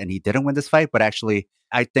this fight, and he didn't win this fight. But actually,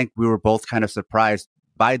 I think we were both kind of surprised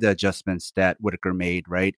by the adjustments that Whitaker made,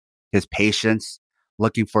 right? His patience,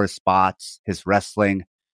 looking for his spots, his wrestling,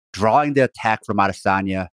 drawing the attack from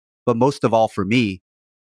Adesanya. But most of all for me,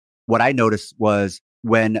 what I noticed was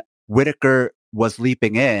when Whitaker was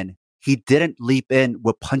leaping in, he didn't leap in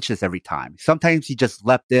with punches every time. Sometimes he just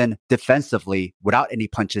leapt in defensively without any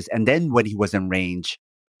punches. And then when he was in range,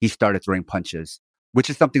 he started throwing punches, which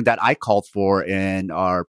is something that I called for in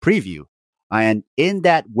our preview. And in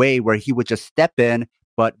that way where he would just step in,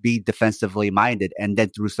 but be defensively minded and then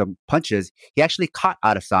threw some punches, he actually caught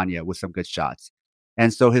Adesanya with some good shots.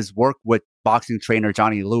 And so his work with boxing trainer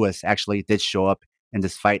Johnny Lewis actually did show up in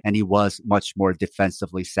this fight, and he was much more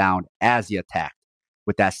defensively sound as he attacked.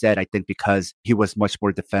 With that said, I think because he was much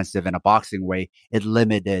more defensive in a boxing way, it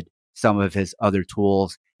limited some of his other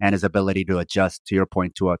tools and his ability to adjust, to your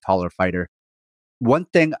point, to a taller fighter. One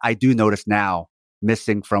thing I do notice now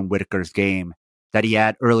missing from Whitaker's game that he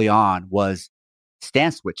had early on was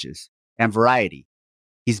stance switches and variety.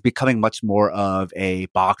 He's becoming much more of a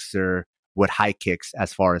boxer with high kicks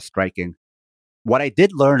as far as striking. What I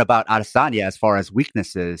did learn about Adesanya as far as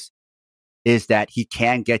weaknesses is that he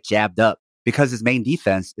can get jabbed up because his main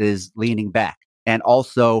defense is leaning back. And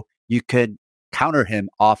also you could counter him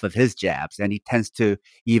off of his jabs, and he tends to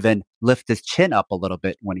even lift his chin up a little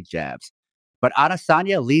bit when he jabs. But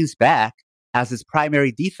Adesanya leans back as his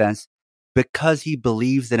primary defense because he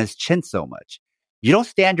believes in his chin so much. You don't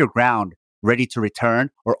stand your ground ready to return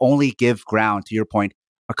or only give ground, to your point,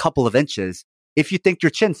 a couple of inches if you think your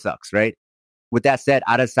chin sucks, right? With that said,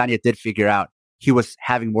 Adesanya did figure out he was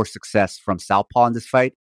having more success from southpaw in this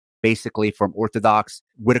fight, basically from orthodox.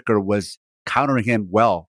 Whitaker was countering him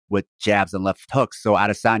well with jabs and left hooks, so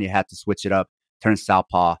Adesanya had to switch it up, turn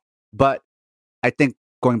southpaw. But I think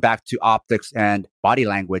going back to optics and body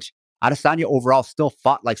language, Adesanya overall still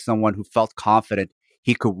fought like someone who felt confident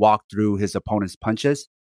he could walk through his opponent's punches.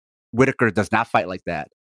 Whitaker does not fight like that.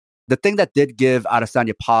 The thing that did give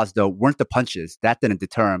Adesanya pause, though, weren't the punches. That didn't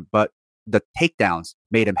deter him, but the takedowns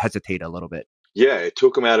made him hesitate a little bit. Yeah, it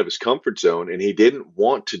took him out of his comfort zone, and he didn't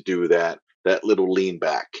want to do that little lean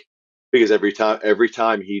back, because every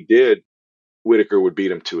time he did, Whitaker would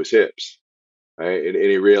beat him to his hips, right? And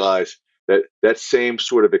he realized that same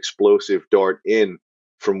sort of explosive dart in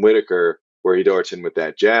from Whitaker, where he darts in with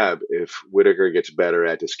that jab, if Whitaker gets better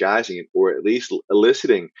at disguising it, or at least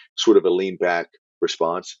eliciting sort of a lean back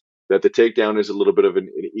response, that the takedown is a little bit of an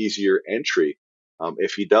easier entry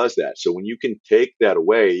if he does that. So when you can take that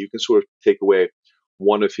away, you can sort of take away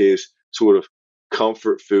one of his sort of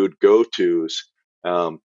comfort food go-tos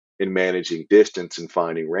in managing distance and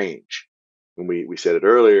finding range. And we said it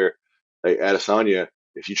earlier, like Adesanya,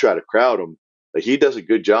 if you try to crowd him, like, he does a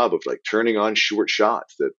good job of like turning on short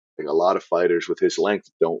shots that like a lot of fighters with his length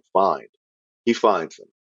don't find. He finds them.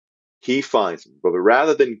 But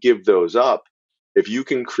rather than give those up, if you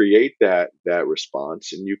can create that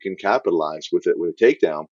response and you can capitalize with it with a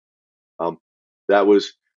takedown, that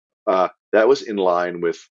was in line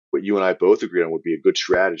with what you and I both agreed on would be a good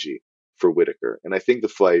strategy for Whitaker. And I think the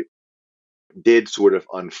fight did sort of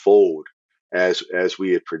unfold as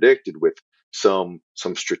we had predicted, with some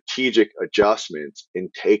strategic adjustments in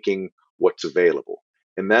taking what's available.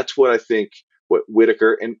 And that's what I think what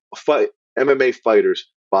Whitaker and MMA fighters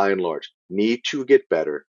by and large need to get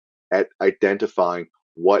better at identifying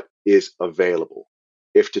what is available.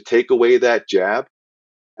 If to take away that jab,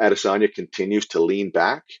 Adesanya continues to lean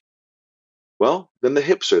back, well, then the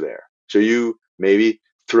hips are there. So you maybe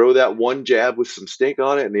throw that one jab with some stink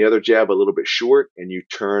on it and the other jab a little bit short, and you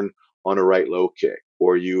turn on a right low kick,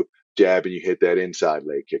 or you jab and you hit that inside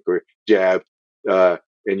leg kick, or jab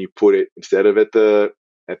and you put it instead of at the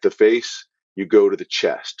face, you go to the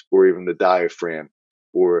chest or even the diaphragm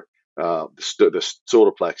or the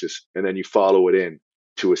solar plexus, and then you follow it in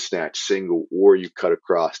to a snatch single, or you cut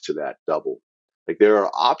across to that double. Like, there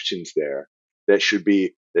are options there that should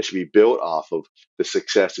be built off of the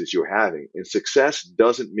successes you're having. And success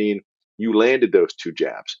doesn't mean you landed those two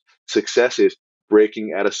jabs. Success is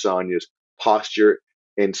breaking Adesanya's posture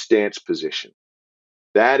and stance position.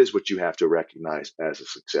 That is what you have to recognize as a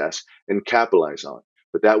success and capitalize on.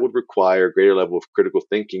 But that would require a greater level of critical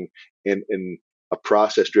thinking and a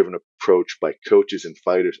process-driven approach by coaches and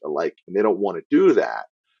fighters alike. And they don't want to do that.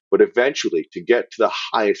 But eventually, to get to the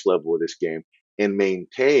highest level of this game and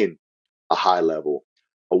maintain a high level,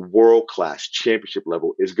 a world-class championship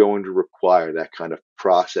level, is going to require that kind of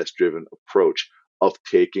process-driven approach of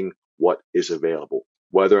taking what is available.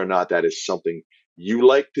 Whether or not that is something you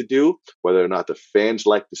like to do, whether or not the fans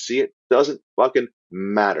like to see it, doesn't fucking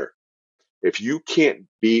matter. If you can't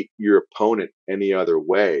beat your opponent any other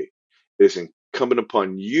way, it is incumbent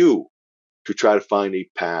upon you to try to find a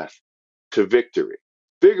path to victory.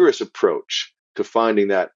 Vigorous approach to finding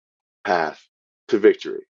that path to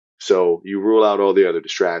victory. So you rule out all the other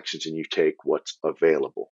distractions and you take what's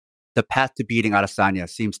available. The path to beating Adesanya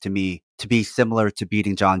seems to me to be similar to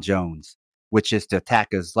beating Jon Jones, which is to attack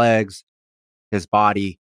his legs, his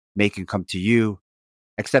body, make him come to you.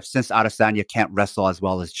 Except since Adesanya can't wrestle as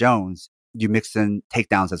well as Jones, you mix in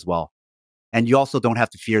takedowns as well. And you also don't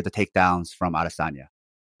have to fear the takedowns from Adesanya.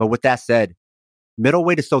 But with that said,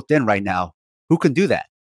 middleweight is so thin right now. Who can do that?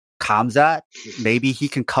 Khamzat, maybe he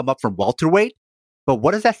can come up from welterweight. But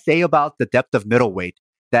what does that say about the depth of middleweight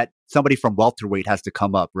that somebody from welterweight has to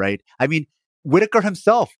come up, right? I mean, Whitaker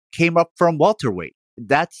himself came up from welterweight.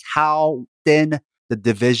 That's how thin the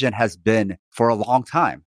division has been for a long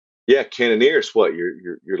time. Yeah, Cannonier's what?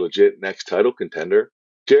 Your legit next title contender.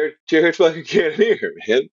 Jared fucking Cannonier,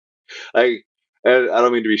 man. I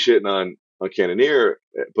don't mean to be shitting on Cannonier,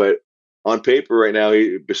 but on paper right now,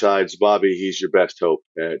 besides Bobby, he's your best hope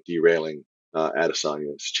at derailing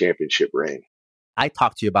Adesanya's championship reign. I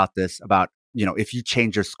talked to you about this, about, if you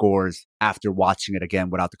change your scores after watching it again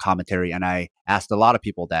without the commentary. And I asked a lot of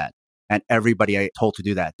people that, and everybody I told to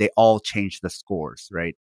do that, they all changed the scores,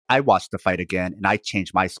 right? I watched the fight again and I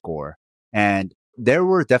changed my score. And there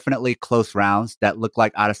were definitely close rounds that looked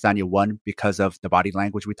like Adesanya won because of the body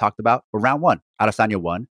language we talked about. But round one, Adesanya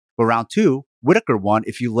won. But round two, Whitaker won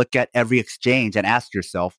if you look at every exchange and ask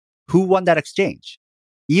yourself, who won that exchange?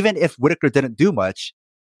 Even if Whitaker didn't do much,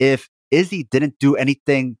 if Izzy didn't do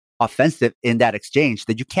anything offensive in that exchange,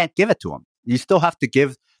 then you can't give it to him. You still have to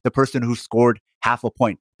give the person who scored half a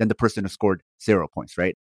point than the person who scored 0 points,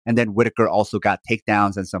 right? And then Whitaker also got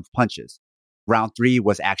takedowns and some punches. Round three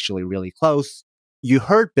was actually really close. You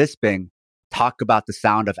heard Bisping talk about the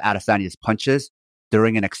sound of Adesanya's punches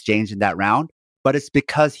during an exchange in that round, but it's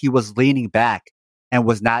because he was leaning back and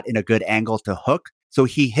was not in a good angle to hook. So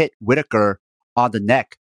he hit Whitaker on the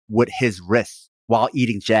neck with his wrists while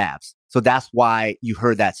eating jabs. So that's why you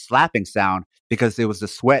heard that slapping sound, because it was the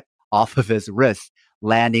sweat off of his wrist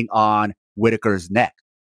landing on Whitaker's neck.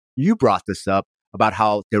 You brought this up about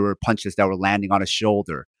how there were punches that were landing on his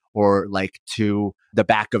shoulder or like to the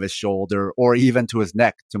back of his shoulder or even to his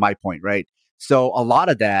neck, to my point, right? So a lot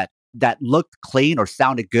of that looked clean or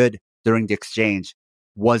sounded good during the exchange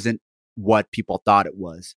wasn't what people thought it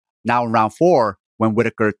was. Now in round four, when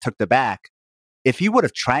Whitaker took the back, if he would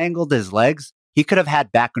have triangled his legs, he could have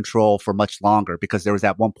had back control for much longer, because there was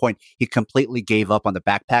at one point he completely gave up on the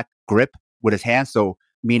backpack grip with his hands. So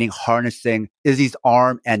meaning harnessing Izzy's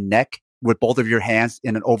arm and neck with both of your hands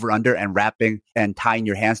in an over-under and wrapping and tying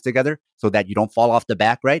your hands together so that you don't fall off the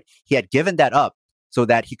back, right? He had given that up so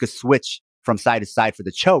that he could switch from side to side for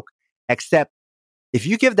the choke. Except if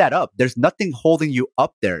you give that up, there's nothing holding you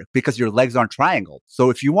up there because your legs aren't triangled.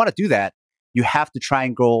 So if you want to do that, you have to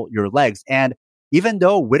triangle your legs. And even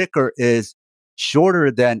though Whitaker is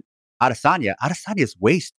shorter than Adesanya, Adesanya's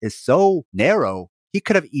waist is so narrow, he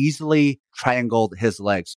could have easily triangled his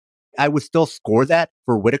legs. I would still score that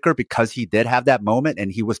for Whitaker because he did have that moment and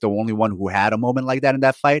he was the only one who had a moment like that in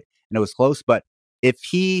that fight and it was close. But if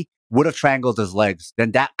he would have triangled his legs,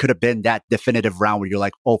 then that could have been that definitive round where you're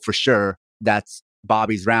like, oh, for sure, that's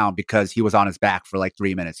Bobby's round because he was on his back for like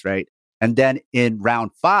 3 minutes, right? And then in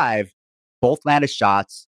round 5, both landed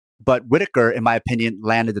shots, but Whittaker, in my opinion,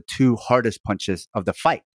 landed the 2 hardest punches of the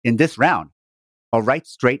fight in this round. A right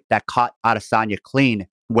straight that caught Adesanya clean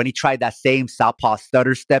when he tried that same southpaw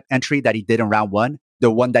stutter step entry that he did in round 1,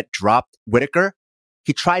 the one that dropped Whittaker.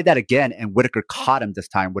 He tried that again, and Whittaker caught him this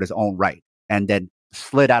time with his own right and then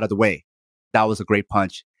slid out of the way. That was a great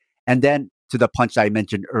punch. And then to the punch I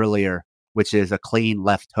mentioned earlier, which is a clean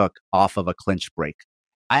left hook off of a clinch break.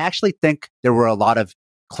 I actually think there were a lot of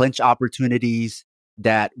clinch opportunities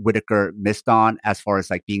that Whittaker missed on as far as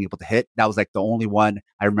like being able to hit. That was like the only one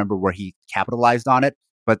I remember where he capitalized on it.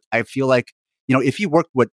 But I feel like, if he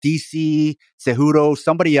worked with DC, Cejudo,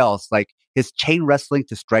 somebody else, like his chain wrestling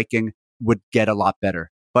to striking would get a lot better.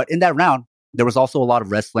 But in that round, there was also a lot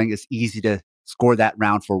of wrestling. It's easy to score that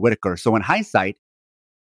round for Whittaker. So in hindsight,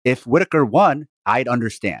 if Whittaker won, I'd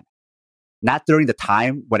understand. Not during the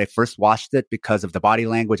time when I first watched it because of the body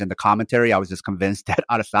language and the commentary. I was just convinced that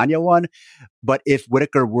Adesanya won. But if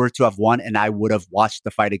Whittaker were to have won and I would have watched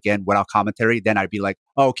the fight again without commentary, then I'd be like,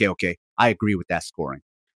 oh, okay, I agree with that scoring.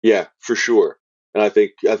 Yeah, for sure. And I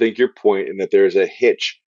think your point in that there's a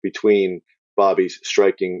hitch between Bobby's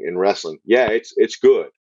striking and wrestling. Yeah, it's good,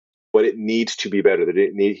 but it needs to be better.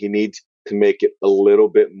 He needs to make it a little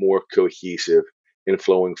bit more cohesive in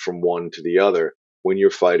flowing from one to the other when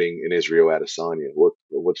you're fighting an Israel Adesanya.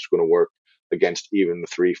 What's going to work against even the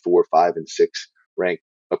 3, 4, 5, and 6 ranked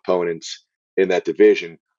opponents in that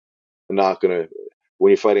division? Not going to. When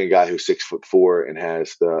you're fighting a guy who's 6'4" and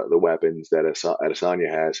has the weapons that Adesanya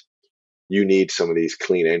has, you need some of these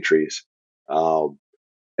clean entries,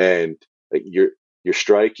 and like your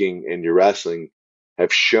striking and your wrestling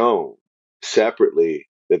have shown separately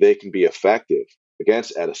that they can be effective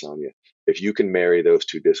against Adesanya if you can marry those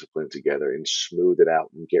 2 disciplines together and smooth it out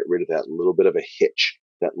and get rid of that little bit of a hitch,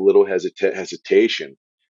 that little hesitation.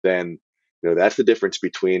 Then that's the difference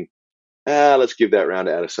between let's give that round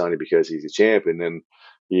to Adesanya because he's a champ, and then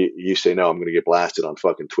you say, no, I'm going to get blasted on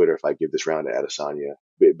fucking Twitter if I give this round to Adesanya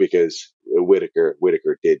because Whittaker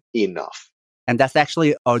did enough. And that's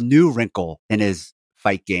actually a new wrinkle in his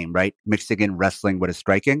fight game, right? Mixing in wrestling with his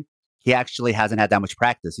striking. He actually hasn't had that much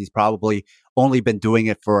practice. He's probably only been doing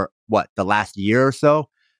it for the last year or so.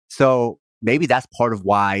 So maybe that's part of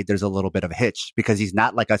why there's a little bit of a hitch, because he's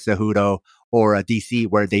not like a Cejudo or a DC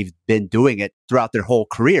where they've been doing it throughout their whole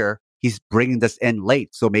career. He's bringing this in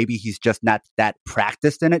late. So maybe he's just not that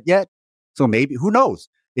practiced in it yet. So maybe, who knows?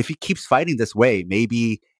 If he keeps fighting this way,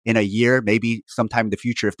 maybe in a year, maybe sometime in the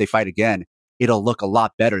future, if they fight again, it'll look a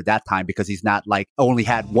lot better that time because he's not like only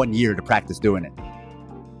had 1 year to practice doing it.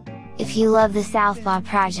 If you love the Southpaw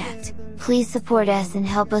Project, please support us and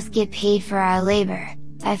help us get paid for our labor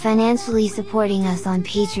by financially supporting us on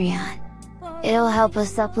Patreon. It'll help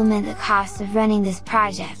us supplement the cost of running this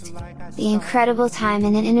project, the incredible time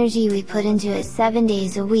and energy we put into it 7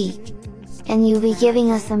 days a week, and you'll be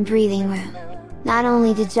giving us some breathing room, not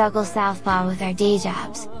only to juggle Southpaw with our day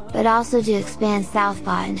jobs, but also to expand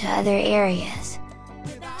Southpaw into other areas.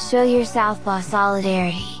 Show your Southpaw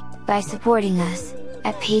solidarity by supporting us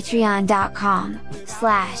at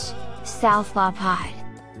patreon.com/southpawpod.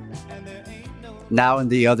 Now in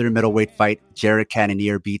the other middleweight fight, Jared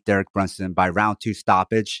Cannonier beat Derek Brunson by round 2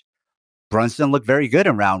 stoppage. Brunson looked very good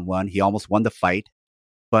in round 1. He almost won the fight.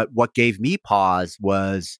 But what gave me pause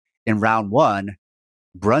was in round 1,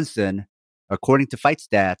 Brunson, according to Fight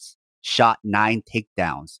Stats, shot 9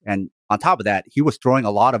 takedowns. And on top of that, he was throwing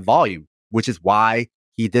a lot of volume, which is why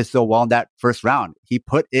he did so well in that first round. He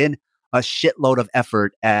put in a shitload of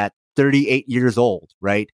effort at 38 years old,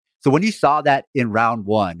 right? So when you saw that in round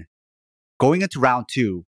 1, going into round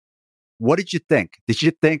 2, what did you think? Did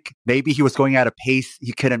you think maybe he was going at a pace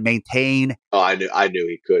he couldn't maintain? Oh, I knew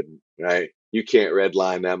he couldn't, right? You can't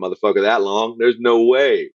redline that motherfucker that long. There's no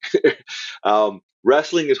way.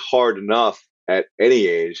 Wrestling is hard enough at any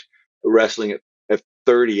age. Wrestling at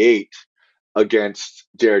 38 against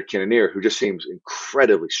Jared Cannonier, who just seems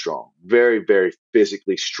incredibly strong, very, very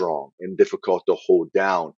physically strong and difficult to hold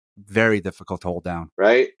down. Very difficult to hold down.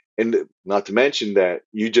 Right? And not to mention that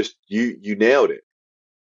you nailed it.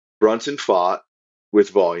 Brunson fought with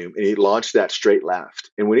volume and he launched that straight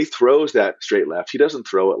left. And when he throws that straight left, he doesn't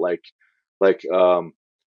throw it like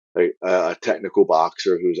a technical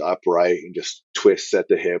boxer who's upright and just twists at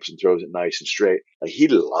the hips and throws it nice and straight. Like he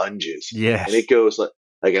lunges. Yes. And it goes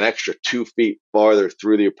like an extra 2 feet farther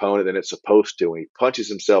through the opponent than it's supposed to. And he punches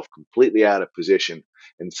himself completely out of position.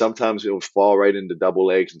 And sometimes he'll fall right into double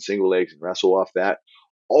legs and single legs and wrestle off that,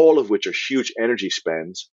 all of which are huge energy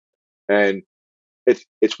spends. And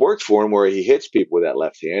it's worked for him where he hits people with that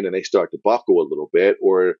left hand and they start to buckle a little bit,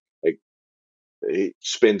 or like he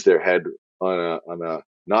spins their head on a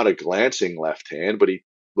not a glancing left hand, but he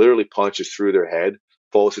literally punches through their head,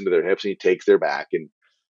 falls into their hips, and he takes their back, and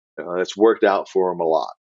that's worked out for him a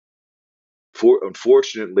lot.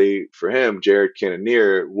 Unfortunately for him, Jared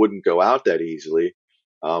Cannonier wouldn't go out that easily,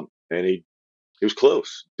 and he was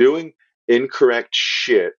close, doing incorrect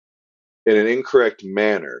shit in an incorrect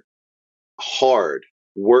manner. Hard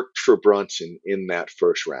worked for Brunson in that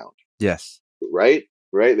first round. Yes. Right.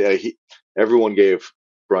 Everyone gave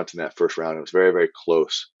Brunson that first round. It was very, very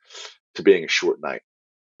close to being a short night,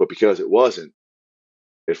 but because it wasn't,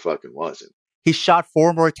 it fucking wasn't. He shot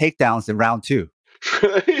 4 more takedowns in round 2.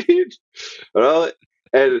 Right. Well,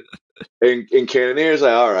 and Cannonier's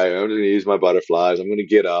like, all right, I'm just gonna use my butterflies. I'm gonna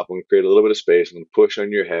get up. I'm gonna create a little bit of space. I'm gonna push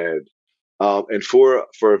on your head. And for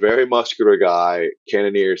a very muscular guy,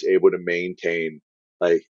 Cannonier is able to maintain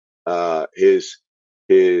like his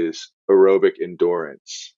aerobic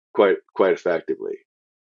endurance quite effectively.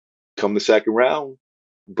 Come the second round,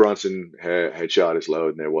 Brunson had shot his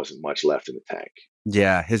load, and there wasn't much left in the tank.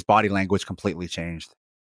 Yeah, his body language completely changed.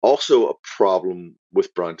 Also, a problem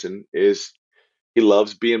with Brunson is he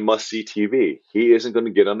loves being must-see TV. He isn't going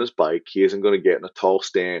to get on his bike. He isn't going to get in a tall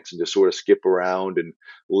stance and just sort of skip around and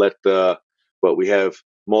but we have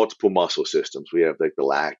multiple muscle systems. We have like the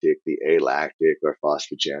lactic, the alactic, our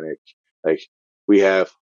phosphogenic. Like we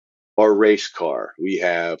have our race car. We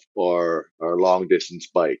have our long distance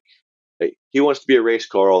bike. Like, he wants to be a race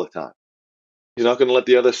car all the time. He's not going to let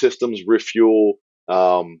the other systems refuel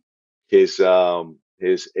his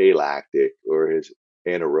alactic or his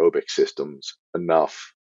anaerobic systems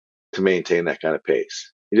enough to maintain that kind of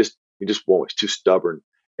pace. He just won't. He's too stubborn,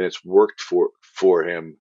 and it's worked for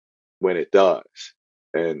him when it does,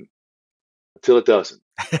 and until it doesn't.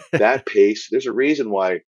 That pace, there's a reason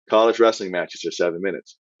why college wrestling matches are 7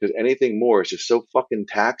 minutes, because anything more is just so fucking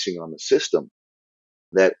taxing on the system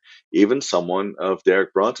that even someone of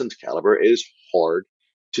Derek Brunson's caliber is hard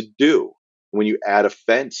to do. When you add a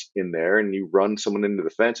fence in there and you run someone into the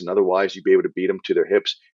fence, and otherwise you'd be able to beat them to their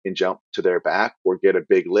hips and jump to their back or get a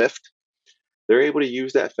big lift, they're able to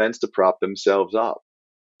use that fence to prop themselves up.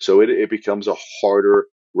 So it becomes a harder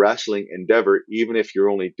wrestling endeavor, even if you're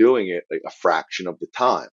only doing it like a fraction of the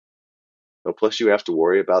time. So plus you have to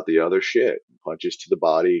worry about the other shit. Punches to the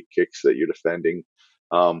body, kicks that you're defending,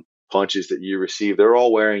 punches that you receive, they're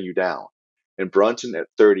all wearing you down. And Brunson at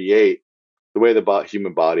 38, the way the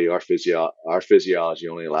human body, our physiology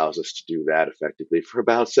only allows us to do that effectively for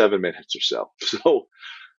about 7 minutes or so. So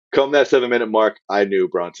come that 7 minute mark, I knew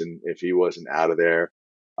Brunson, if he wasn't out of there,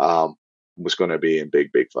 was going to be in big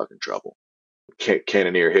fucking trouble.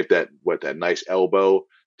 Cannonier hit that nice elbow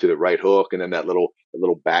to the right hook, and then that little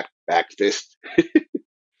back fist, and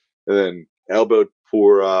then elbowed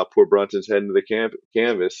poor Brunson's head into the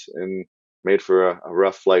canvas and made for a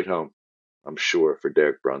rough flight home, I'm sure, for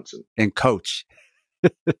Derek Brunson. And coach.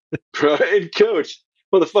 And coach.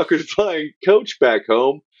 Motherfucker's flying coach back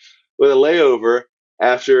home with a layover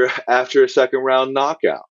after a second round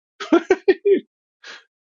knockout.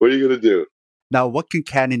 What are you going to do? Now, what can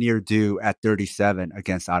Cannonier do at 37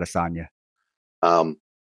 against Adesanya?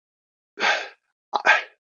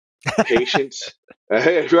 Patience,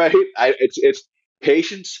 right? It's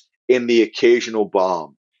patience in the occasional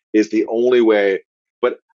bomb is the only way.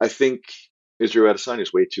 But I think Israel Adesanya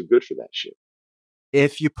is way too good for that shit.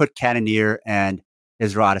 If you put Cannonier and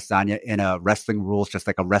Israel Adesanya in a wrestling rules, just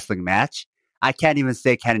like a wrestling match, I can't even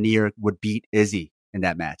say Cannonier would beat Izzy in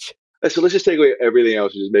that match. So let's just take away everything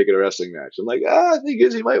else and just make it a wrestling match. I'm like, I think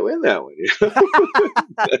Izzy might win that one.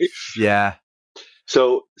 Yeah.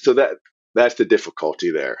 So that's the difficulty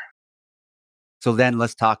there. So then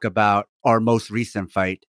let's talk about our most recent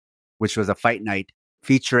fight, which was a fight night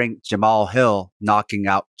featuring Jamal Hill knocking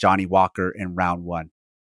out Johnny Walker in round 1.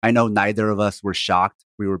 I know neither of us were shocked.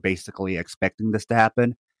 We were basically expecting this to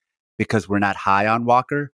happen because we're not high on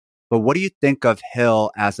Walker. But what do you think of Hill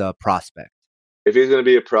as a prospect? If he's going to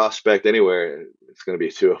be a prospect anywhere, it's going to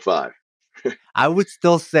be 205. I would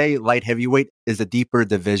still say light heavyweight is a deeper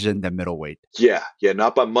division than middleweight. Yeah,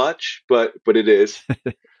 not by much, but it is.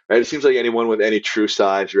 It seems like anyone with any true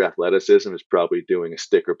size or athleticism is probably doing a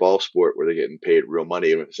stick or ball sport where they're getting paid real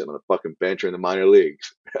money and sitting on the fucking bench or in the minor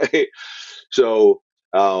leagues. Right? So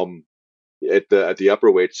at the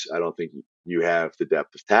upper weights, I don't think you have the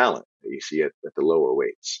depth of talent that you see at the lower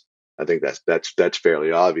weights. I think that's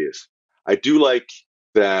fairly obvious. I do like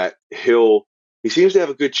that Hill. He seems to have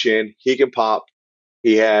a good chin. He can pop.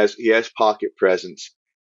 He has pocket presence.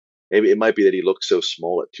 Maybe it might be that he looks so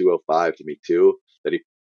small at 205 to me too, that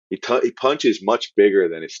He punches much bigger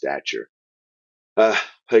than his stature.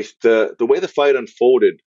 Like the way the fight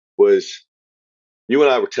unfolded was, you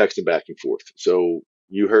and I were texting back and forth. So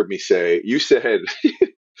you heard me say, you said,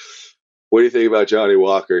 "What do you think about Johnny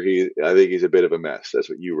Walker? I think he's a bit of a mess." That's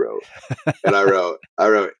what you wrote, and I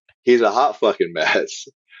wrote, "He's a hot fucking mess,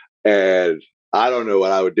 and I don't know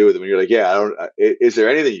what I would do with him." And you're like, "Yeah, I don't. Is there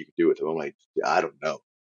anything you could do with him?" I'm like, "I don't know."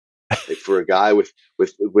 Like, for a guy with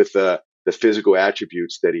the physical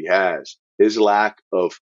attributes that he has, his lack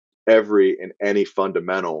of every and any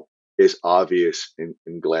fundamental is obvious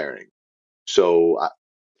and glaring. So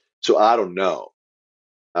I don't know.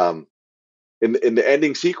 In the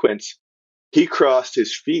ending sequence, he crossed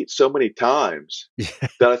his feet so many times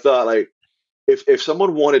that I thought, like, if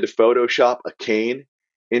someone wanted to Photoshop a cane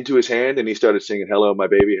into his hand and he started singing "Hello, my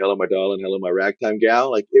baby, hello, my darling, hello, my ragtime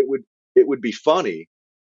gal," like, it would be funny,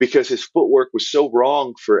 because his footwork was so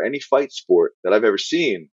wrong for any fight sport that I've ever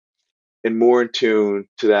seen, and more in tune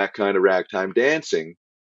to that kind of ragtime dancing.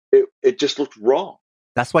 It just looked wrong.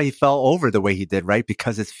 That's why he fell over the way he did, right?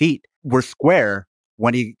 Because his feet were square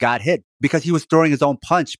when he got hit, because he was throwing his own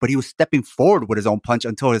punch, but he was stepping forward with his own punch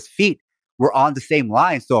until his feet were on the same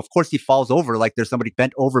line. So of course he falls over like there's somebody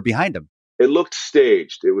bent over behind him. It looked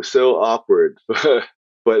staged. It was so awkward,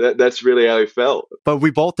 but that's really how he felt. But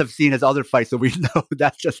we both have seen his other fights, so we know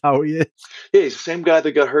that's just how he is. Yeah, he's the same guy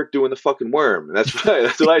that got hurt doing the fucking worm. And that's right.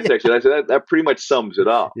 That's what I texted. I said that pretty much sums it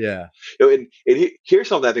up. Yeah. And here's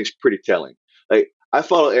something I think is pretty telling. Like, I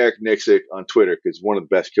follow Eric Nicksick on Twitter because he's one of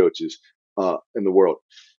the best coaches in the world,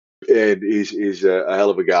 and he's a hell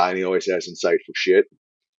of a guy, and he always has insightful shit.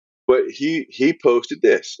 But he posted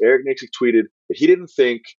this. Eric Nicksick tweeted that he didn't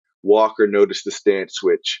think Walker noticed the stance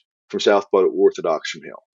switch from Southpaw to Orthodox from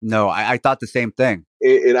Hill. No, I thought the same thing.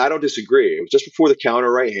 And I don't disagree. It was just before the counter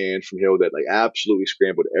right hand from Hill that, like, absolutely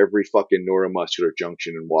scrambled every fucking neuromuscular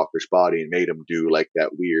junction in Walker's body and made him do, like,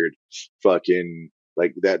 that weird fucking,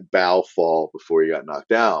 like, that bow fall before he got knocked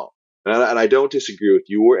down. And I don't disagree with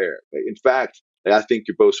you or Eric. In fact, I think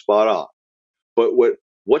you're both spot on. But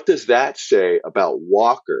what does that say about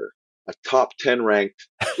Walker, a top 10 ranked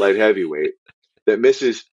light heavyweight, that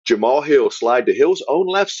misses Jamal Hill slide to Hill's own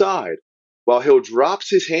left side while Hill drops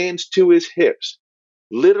his hands to his hips,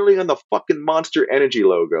 literally on the fucking Monster Energy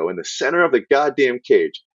logo in the center of the goddamn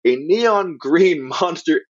cage, a neon green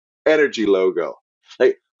Monster Energy logo.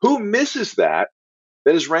 Like, who misses that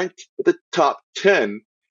is ranked at the top 10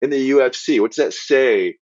 in the UFC? What's that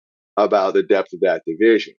say about the depth of that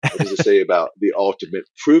division? What does it say about the ultimate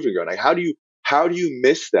proving ground? Like, how do you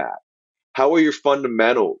miss that? How are your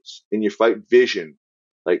fundamentals in your fight vision?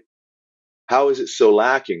 Like, how is it so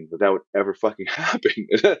lacking that would ever fucking happen?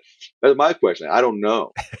 That's my question. I don't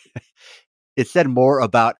know. It said more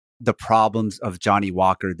about the problems of Johnny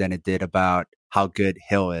Walker than it did about how good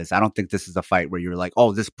Hill is. I don't think this is a fight where you're like,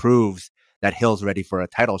 oh, this proves that Hill's ready for a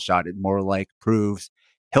title shot. It more like proves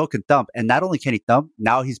Hill can thump. And not only can he thump,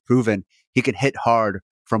 now he's proven he can hit hard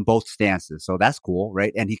from both stances. So that's cool,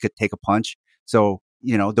 right? And he could take a punch. So,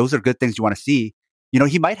 those are good things you want to see.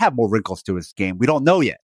 He might have more wrinkles to his game. We don't know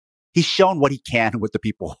yet. He's shown what he can with the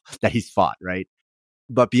people that he's fought, right?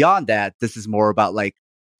 But beyond that, this is more about, like,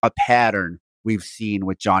 a pattern we've seen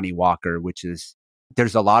with Johnny Walker, which is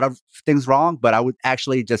there's a lot of things wrong, but I would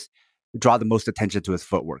actually just draw the most attention to his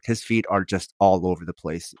footwork. His feet are just all over the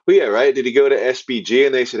place. Well, yeah, right. Did he go to SBG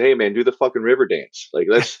and they said, "Hey, man, do the fucking river dance. Like,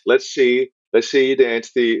 let's see you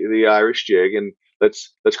dance the Irish jig, and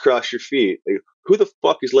let's cross your feet." Like, who the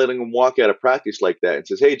fuck is letting him walk out of practice like that and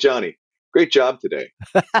says, "Hey, Johnny, great job today."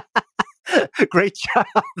 Great job.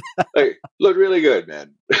 Like, look really good,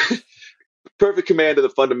 man. Perfect command of the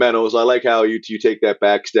fundamentals. I like how you take that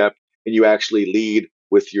back step and you actually lead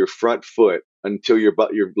with your front foot until your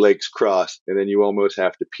legs cross, and then you almost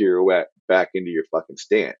have to pirouette back into your fucking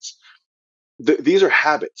stance. These are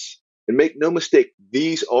habits, and make no mistake,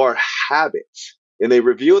 these are habits, and they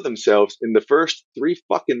reveal themselves in the first 3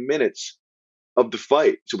 fucking minutes of the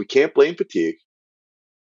fight. So we can't blame fatigue.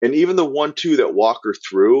 And even the 1-2 that Walker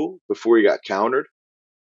threw before he got countered,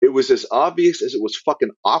 it was as obvious as it was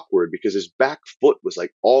fucking awkward, because his back foot was,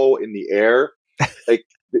 like, all in the air,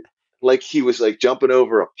 like he was, like, jumping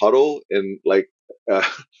over a puddle in like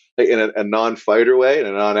in a non-fighter way, in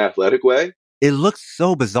a non-athletic way. It looks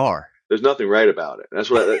so bizarre. There's nothing right about it. And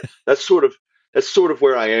that's sort of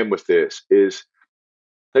where I am with this. Is,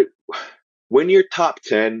 like, when you're top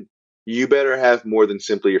 10, you better have more than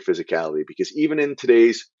simply your physicality, because even in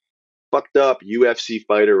today's fucked up UFC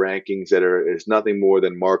fighter rankings that is nothing more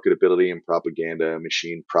than marketability and propaganda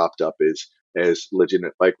machine propped up as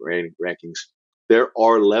legitimate fight rankings, there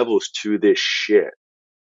are levels to this shit.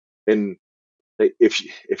 And, like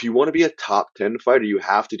if you want to be a top 10 fighter, you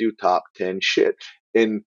have to do top 10 shit.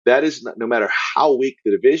 And that is not, no matter how weak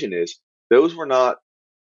the division is, those were not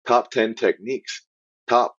top 10 techniques,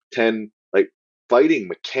 top 10 like fighting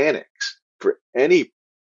mechanics for any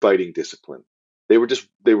fighting discipline. They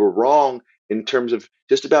were wrong in terms of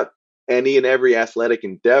just about any and every athletic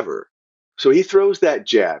endeavor. So he throws that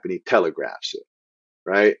jab and he telegraphs it,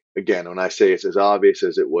 right? Again, when I say it's as obvious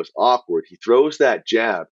as it was awkward, he throws that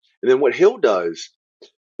jab. And then what Hill does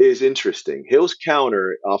is interesting. Hill's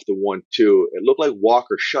counter off the 1-2, it looked like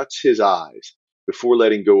Walker shuts his eyes before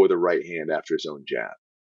letting go of the right hand after his own jab.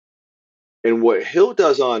 And what Hill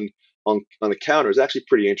does on the counter is actually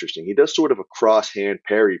pretty interesting. He does sort of a cross hand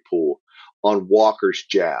parry pull on Walker's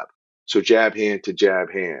jab. So jab hand to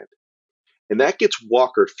jab hand. And that gets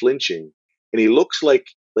Walker flinching, and he looks like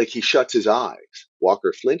he shuts his eyes.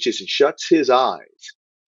 Walker flinches and shuts his eyes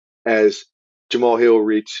as Jamal Hill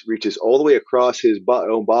reaches all the way across his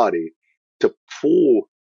own body to pull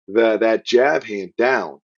that jab hand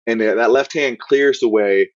down. And that left hand clears the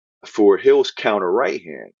way for Hill's counter right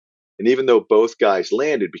hand. And even though both guys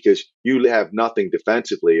landed, because you have nothing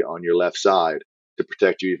defensively on your left side to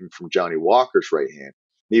protect you even from Johnny Walker's right hand,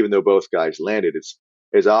 and even though both guys landed, it's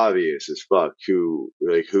as obvious as fuck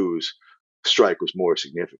whose strike was more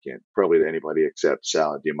significant, probably to anybody except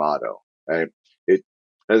Sal D'Amato. Right? It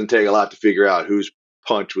doesn't take a lot to figure out whose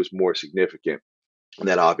punch was more significant, and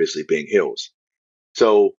that obviously being Hill's.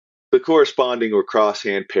 So the corresponding or cross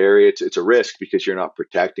hand parry, it's a risk because you're not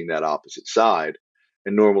protecting that opposite side.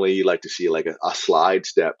 And normally you like to see like a slide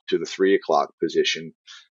step to the 3 o'clock position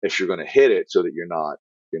if you're going to hit it, so that you're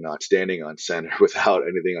not standing on center without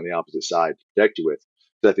anything on the opposite side to protect you with.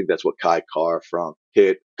 So I think that's what Kai Kara-France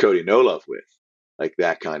hit Cody Nolov with, like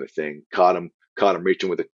that kind of thing. Caught him reaching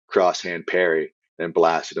with a cross hand parry and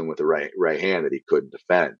blasted him with the right hand that he couldn't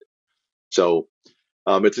defend. So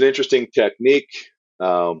it's an interesting technique.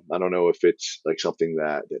 I don't know if it's like something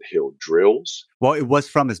that Hill drills. Well, it was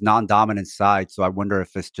from his non-dominant side, so I wonder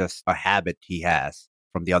if it's just a habit he has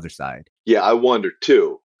from the other side. Yeah, I wonder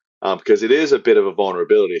too, because it is a bit of a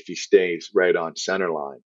vulnerability if he stays right on center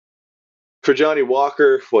line. For Johnny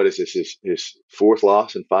Walker, what is this, his 4th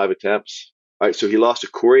loss in 5 attempts? All right, so he lost to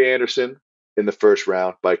Corey Anderson in the first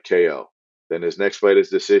round by KO. Then his next fight is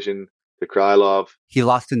decision to Krylov. He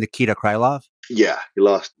lost to Nikita Krylov? Yeah, he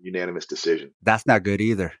lost unanimous decision. That's not good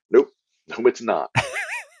either. Nope, it's not.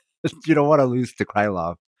 You don't want to lose to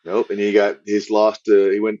Krylov. Nope, and he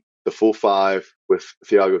went the full 5 with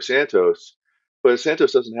Thiago Santos, but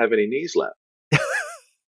Santos doesn't have any knees left.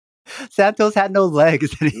 Santos had no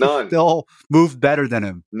legs, and he still moved better than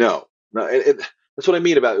him. No. And that's what I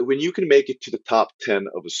mean about it. When you can make it to the top 10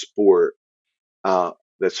 of a sport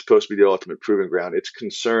that's supposed to be the ultimate proving ground, it's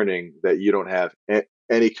concerning that you don't have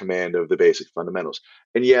any command of the basic fundamentals.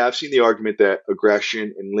 And yeah, I've seen the argument that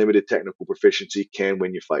aggression and limited technical proficiency can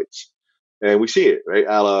win you fights. And we see it, right?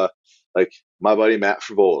 A la, like, my buddy Matt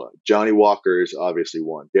Frivola. Johnny Walker is obviously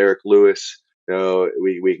one. Derek Lewis,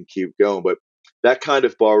 we can keep going. But that kind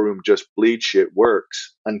of barroom just bleed shit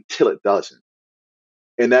works until it doesn't.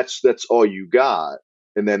 And that's all you got.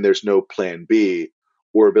 And then there's no plan B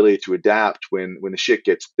or ability to adapt when the shit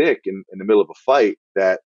gets thick in the middle of a fight,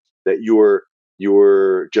 that your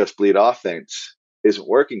just bleed offense isn't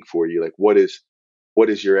working for you. Like, what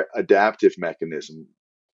is your adaptive mechanism?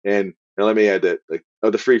 And let me add that, like,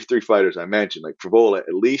 of the three fighters I mentioned, like, Frivola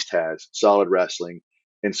at least has solid wrestling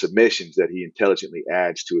and submissions that he intelligently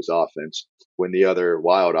adds to his offense when the other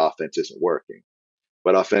wild offense isn't working.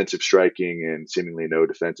 But offensive striking and seemingly no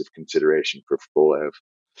defensive consideration for Frivola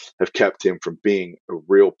have kept him from being a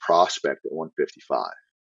real prospect at 155.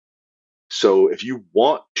 So if you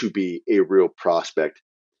want to be a real prospect,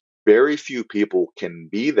 very few people can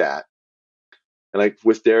be that. And like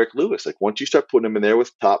with Derek Lewis, like, once you start putting him in there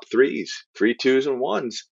with top 3s, 3 2s and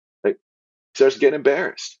 1s, like, he starts getting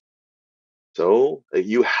embarrassed. So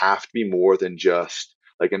you have to be more than just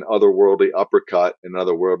like an otherworldly uppercut and an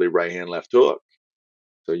otherworldly right hand left hook.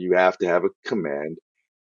 So you have to have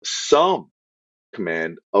some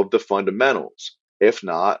command of the fundamentals. If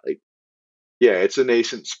not, like, yeah, it's a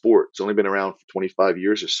nascent sport. It's only been around for 25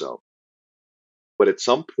 years or so. But at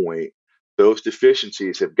some point, those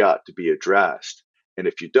deficiencies have got to be addressed. And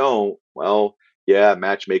if you don't, well, yeah,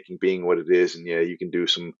 matchmaking being what it is, and yeah, you can do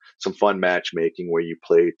some fun matchmaking where you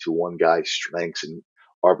play to one guy's strengths and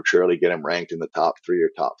arbitrarily get him ranked in the top 3 or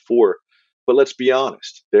top 4. But let's be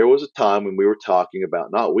honest. There was a time when we were talking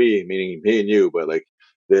about, not we, meaning me and you, but like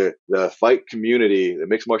the fight community, the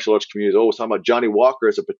mixed martial arts community is always talking about Johnny Walker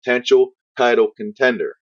as a potential title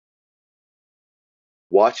contender.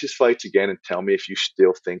 Watch his fights again and tell me if you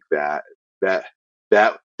still think that.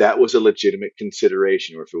 that was a legitimate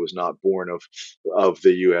consideration, or if it was not born of the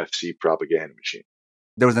UFC propaganda machine.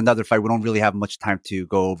 There was another fight we don't really have much time to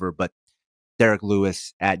go over, but Derek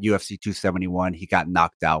Lewis at UFC 271, he got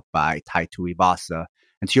knocked out by Tai Tuivasa.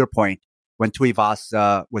 And to your point, when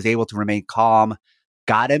Tuivasa was able to remain calm,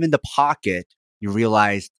 got him in the pocket, you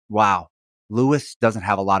realized, wow, Lewis doesn't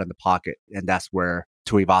have a lot in the pocket. And that's where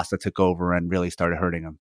Tuivasa took over and really started hurting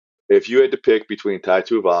him. If you had to pick between Tai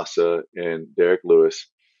Tuivasa and Derek Lewis,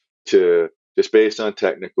 to just based on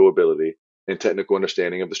technical ability and technical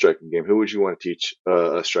understanding of the striking game, who would you want to teach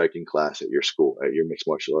a striking class at your school, at your mixed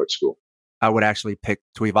martial arts school? I would actually pick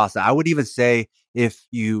Tuivasa. I would even say if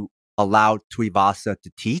you allowed Tuivasa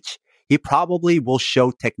to teach, he probably will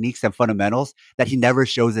show techniques and fundamentals that he never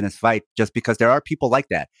shows in his fight, just because there are people like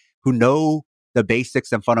that who know the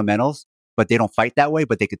basics and fundamentals, but they don't fight that way,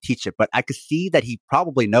 but they could teach it. But I could see that he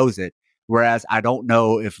probably knows it, whereas I don't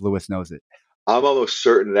know if Lewis knows it. I'm almost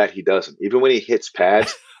certain that he doesn't. Even when he hits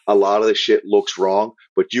pads, a lot of the shit looks wrong,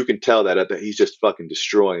 but you can tell that he's just fucking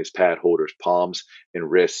destroying his pad holders, palms and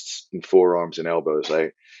wrists and forearms and elbows.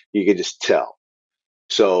 Like, you can just tell.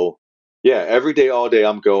 So yeah, every day, all day,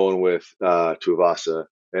 I'm going with Tuivasa,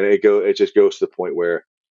 and it just goes to the point where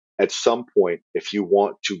at some point, if you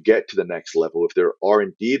want to get to the next level, if there are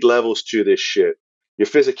indeed levels to this shit, your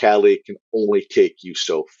physicality can only take you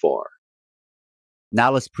so far.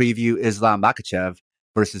 Now let's preview Islam Makhachev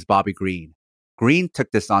versus Bobby Green. Green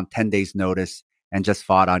took this on 10 days notice and just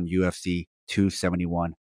fought on UFC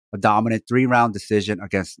 271. A dominant 3-round decision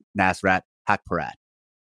against Nasrat Haqparast.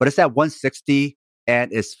 But it's at 160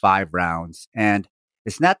 and it's 5 rounds. And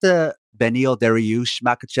it's not the Beneil Dariush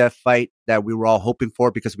Makhachev fight that we were all hoping for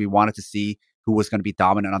because we wanted to see who was going to be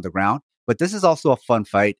dominant on the ground. But this is also a fun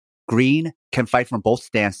fight. Green can fight from both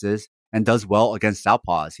stances and does well against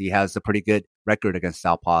southpaws. He has a pretty good record against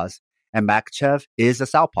southpaws. And Makhachev is a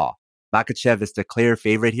southpaw. Makhachev is the clear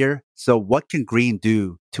favorite here. So what can Green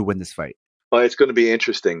do to win this fight? Well, it's going to be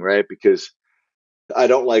interesting, right? Because I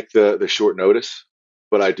don't like the short notice,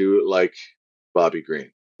 but I do like Bobby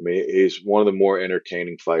Green. I mean, he's one of the more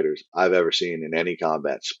entertaining fighters I've ever seen in any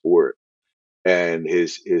combat sport. And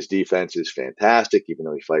his defense is fantastic, even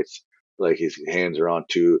though he fights like his hands are on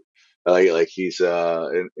two, like he's in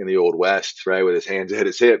the old West, right, with his hands at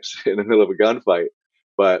his hips in the middle of a gunfight.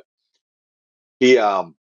 But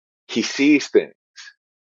he sees things.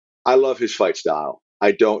 I love his fight style.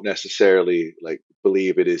 I don't necessarily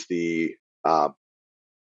believe it is the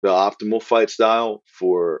optimal fight style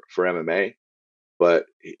for MMA, but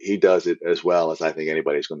he does it as well as I think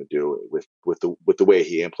anybody's going to do it with the way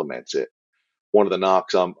he implements it. One of the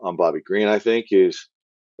knocks on Bobby Green, I think, is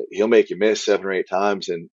he'll make you miss 7 or 8 times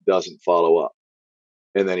and doesn't follow up.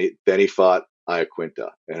 And then he fought Iaquinta,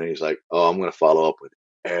 and he's like, "Oh, I'm going to follow up with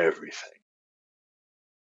everything."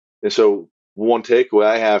 And so one takeaway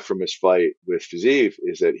I have from his fight with Fiziev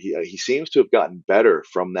is that he seems to have gotten better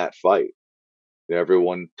from that fight.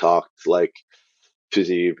 Everyone talked like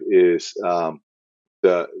Fiziev is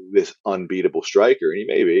this unbeatable striker, and he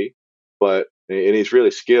may be, and he's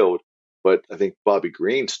really skilled. But I think Bobby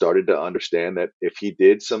Green started to understand that if he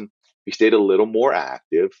stayed a little more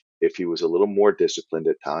active, if he was a little more disciplined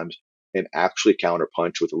at times, and actually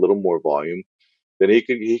counterpunch with a little more volume, then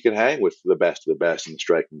he could hang with the best of the best in the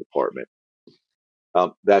striking department.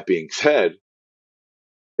 That being said,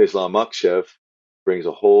 Islam Makhachev brings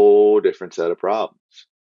a whole different set of problems,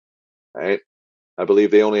 right? I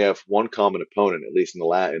believe they only have one common opponent, at least in the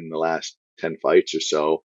last 10 fights or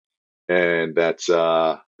so, and that's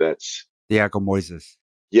Thiago Moises.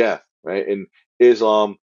 Yeah, right. And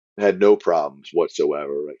Islam had no problems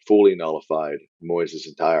whatsoever, right? Fully nullified Moises'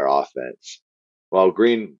 entire offense. While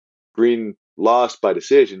Green lost by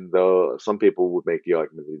decision, though some people would make the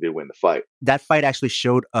argument that he did win the fight. That fight actually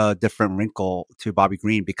showed a different wrinkle to Bobby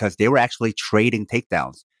Green because they were actually trading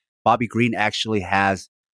takedowns. Bobby Green actually has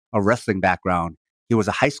a wrestling background. He was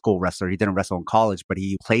a high school wrestler. He didn't wrestle in college, but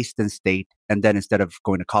he placed in state. And then instead of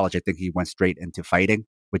going to college, I think he went straight into fighting,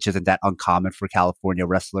 which isn't that uncommon for California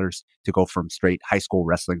wrestlers to go from straight high school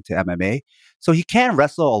wrestling to MMA. So he can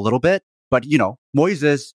wrestle a little bit, but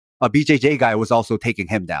Moises, a BJJ guy, was also taking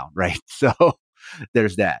him down, right? So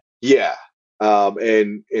there's that. Yeah.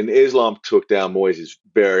 And Islam took down Moises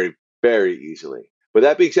very, very easily. But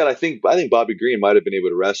that being said, I think Bobby Green might have been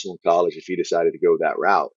able to wrestle in college if he decided to go that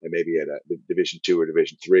route, and maybe at a Division II or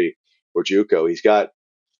Division III or JUCO. He's got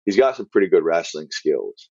some pretty good wrestling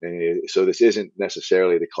skills, and so this isn't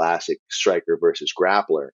necessarily the classic striker versus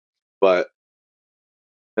grappler. But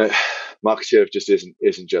Makhachev just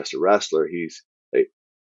isn't just a wrestler. He's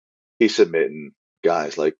submitting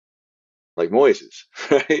guys like Moises,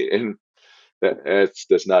 right?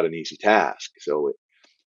 that's not an easy task. So,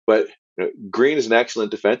 but Green is an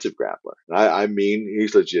excellent defensive grappler. I mean,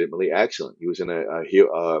 he's legitimately excellent. He was in a heel,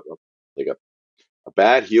 like a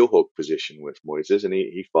bad heel hook position with Moises, and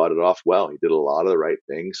he fought it off well. He did a lot of the right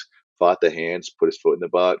things. Fought the hands, put his foot in the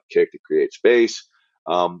butt, kicked to create space.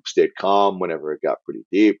 Stayed calm whenever it got pretty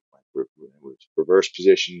deep. It was reverse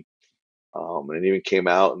position, and even came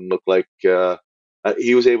out and looked like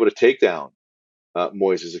he was able to take down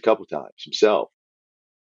Moises a couple times himself.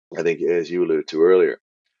 I think, as you alluded to earlier.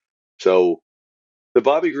 So the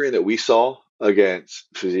Bobby Green that we saw against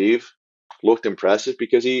Fiziev looked impressive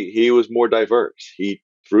because he was more diverse. He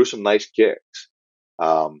threw some nice kicks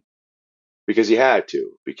because he had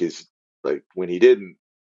to. Because like when he didn't,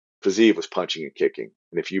 Fiziev was punching and kicking.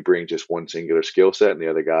 And if you bring just one singular skill set and the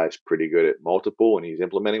other guy's pretty good at multiple and he's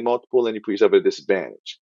implementing multiple, then you put yourself at a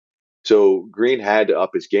disadvantage. So Green had to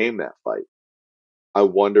up his game that fight. I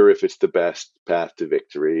wonder if it's the best path to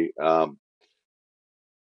victory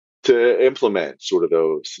to implement sort of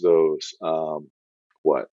those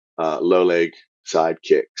low leg side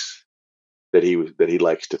kicks that he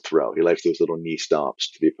likes to throw. He likes those little knee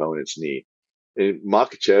stomps to the opponent's knee. And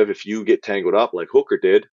Makhachev, if you get tangled up like Hooker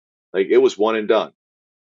did, like it was one and done.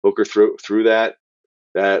 Hooker threw that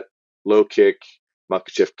low kick.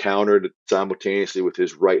 Makhachev countered simultaneously with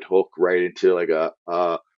his right hook right into like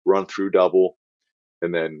a run through double.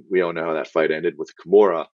 And then we all know how that fight ended with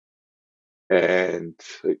Kimura. And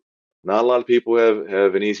like, not a lot of people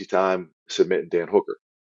have an easy time submitting Dan Hooker.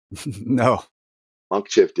 No.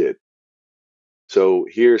 Makhachev did. So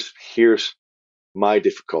here's my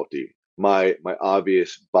difficulty, my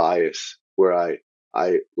obvious bias where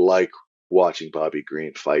I like watching Bobby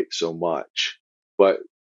Green fight so much, but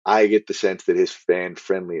I get the sense that his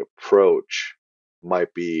fan-friendly approach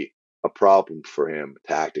might be a problem for him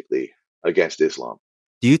tactically against Islam.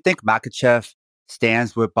 Do you think Makhachev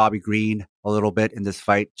stands with Bobby Green a little bit in this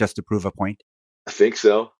fight just to prove a point? I think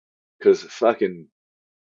so, because fucking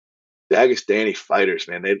Dagestani fighters,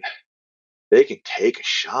 man, they can take a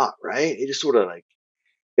shot, right? It just sort of like,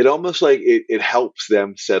 it almost like it helps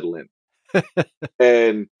them settle in.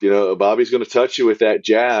 And, Bobby's going to touch you with that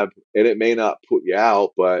jab and it may not put you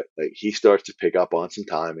out, but like he starts to pick up on some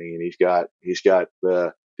timing and he's got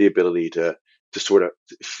the ability to sort of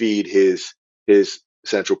feed his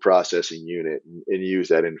central processing unit and use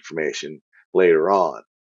that information later on.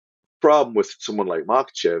 Problem with someone like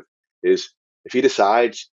Makhachev is if he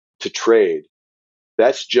decides to trade,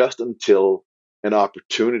 that's just until an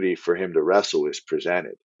opportunity for him to wrestle is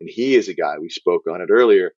presented. And he is a guy, we spoke on it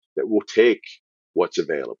earlier, that will take what's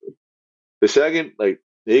available. The second, like,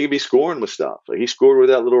 he can be scoring with stuff. Like he scored with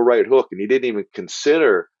that little right hook and he didn't even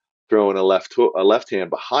consider throwing a left hand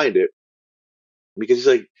behind it because he's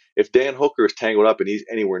like, if Dan Hooker is tangled up and he's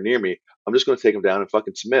anywhere near me, I'm just going to take him down and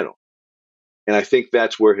fucking submit him. And I think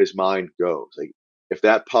that's where his mind goes. Like, if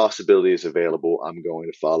that possibility is available, I'm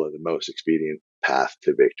going to follow the most expedient path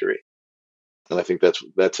to victory. And I think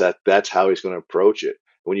that's how he's going to approach it.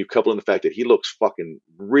 When you couple in the fact that he looks fucking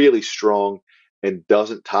really strong and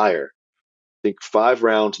doesn't tire, I think 5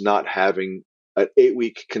 rounds not having an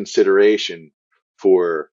 8-week consideration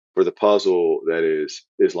for the puzzle that is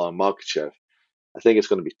Islam Makhachev, I think it's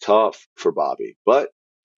going to be tough for Bobby. But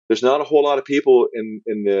there's not a whole lot of people in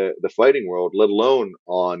the fighting world, let alone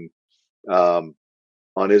on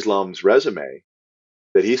Islam's resume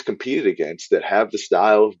that he's competed against that have the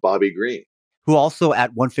style of Bobby Green. Who also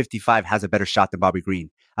at 155 has a better shot than Bobby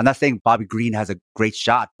Green. I'm not saying Bobby Green has a great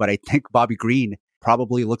shot, but I think Bobby Green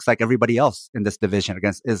probably looks like everybody else in this division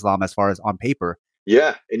against Islam as far as on paper.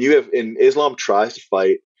 Yeah, and Islam tries to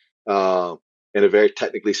fight in a very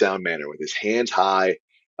technically sound manner with his hands high.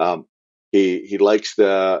 He likes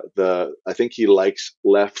I think he likes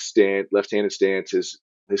left-handed stance, his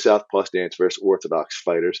southpaw stance versus orthodox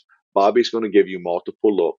fighters. Bobby's going to give you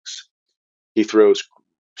multiple looks. He throws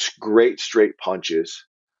great straight punches.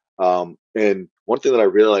 And one thing that I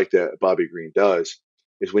really like that Bobby Green does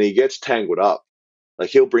is when he gets tangled up, like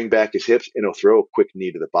he'll bring back his hips and he'll throw a quick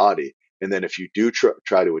knee to the body. And then if you do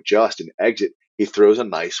try to adjust and exit, he throws a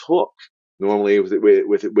nice hook, normally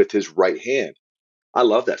with his right hand. I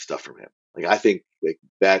love that stuff from him. Like I think like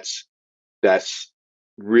that's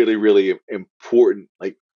really, really important,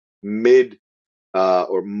 like mid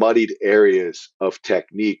or muddied areas of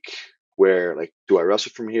technique where like, do I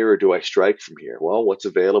wrestle from here or do I strike from here? Well, what's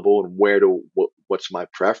available and what's my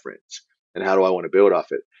preference and how do I want to build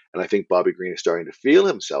off it? And I think Bobby Green is starting to feel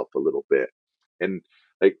himself a little bit. And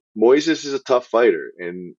like Moises is a tough fighter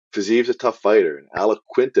and Fiziev's a tough fighter and Alec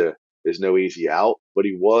Quinta is no easy out, but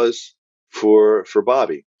he was for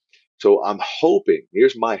Bobby. So I'm hoping,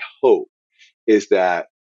 here's my hope, is that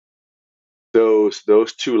those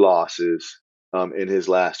two losses in his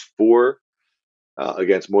last four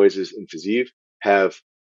against Moises and Fiziev have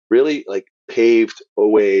really like paved a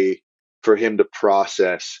way for him to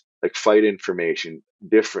process like fight information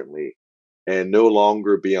differently and no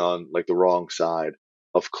longer be on like the wrong side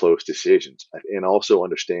of close decisions, and also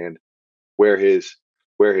understand where his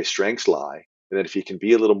strengths lie. And that if he can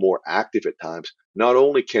be a little more active at times, not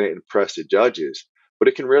only can it impress the judges, but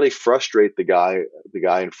it can really frustrate the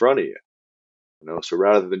guy in front of you. So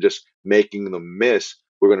rather than just making them miss,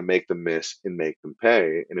 we're going to make them miss and make them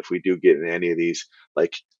pay. And if we do get in any of these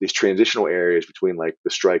transitional areas between like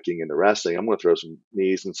the striking and the wrestling, I'm going to throw some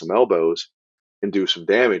knees and some elbows and do some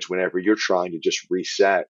damage whenever you're trying to just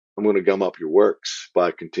reset. I'm going to gum up your works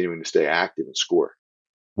by continuing to stay active and score.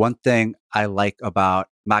 One thing I like about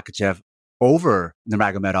Makhachev over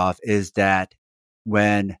Nurmagomedov is that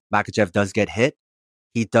when Makhachev does get hit,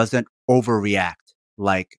 he doesn't overreact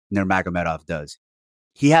like Nurmagomedov does.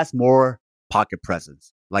 He has more pocket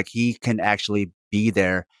presence. Like he can actually be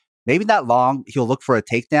there. Maybe not long. He'll look for a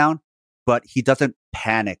takedown, but he doesn't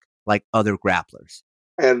panic like other grapplers.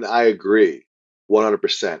 And I agree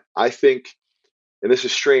 100%. I think, and this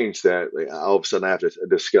is strange that all of a sudden I have to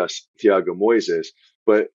discuss Thiago Moises,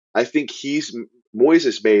 but I think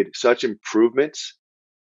Moises made such improvements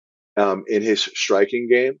in his striking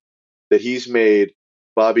game that he's made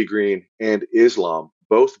Bobby Green and Islam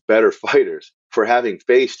both better fighters for having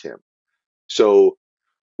faced him. So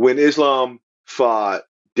when Islam fought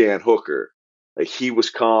Dan Hooker, like he was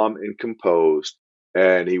calm and composed,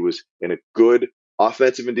 and he was in a good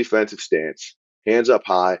offensive and defensive stance, hands up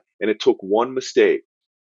high, and it took one mistake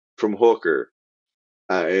from Hooker,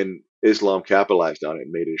 and Islam capitalized on it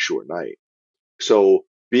and made it a short night. So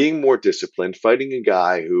being more disciplined, fighting a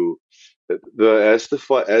guy who, as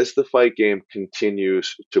the fight game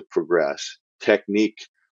continues to progress, technique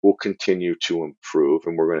will continue to improve,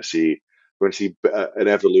 and we're going to see an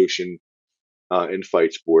evolution in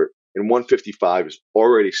fight sport. And 155 is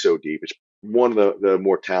already so deep; it's one of the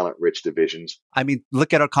more talent-rich divisions. I mean,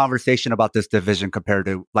 look at our conversation about this division compared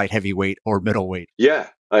to light heavyweight or middleweight. Yeah,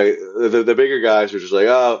 the bigger guys are just like,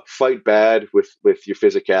 oh, fight bad with your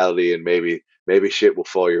physicality, and maybe shit will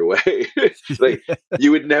fall your way. Like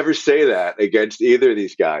you would never say that against either of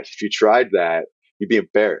these guys. If you tried that, you'd be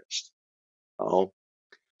embarrassed.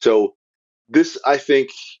 So this, I think,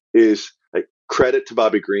 is like credit to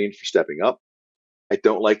Bobby Green for stepping up. I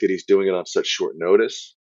don't like that he's doing it on such short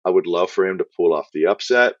notice. I would love for him to pull off the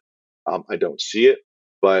upset. I don't see it,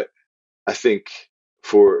 but I think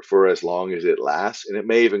for as long as it lasts, and it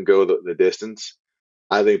may even go the distance,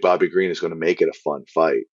 I think Bobby Green is going to make it a fun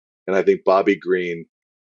fight. And I think Bobby Green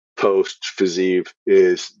post Fiziev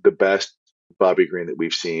is the best Bobby Green that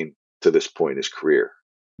we've seen to this point in his career.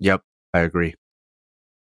 Yep, I agree.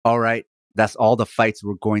 All right, that's all the fights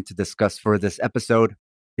we're going to discuss for this episode.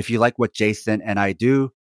 If you like what Jason and I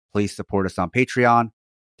do, please support us on Patreon,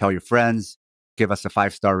 tell your friends, give us a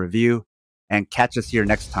 5-star review, and catch us here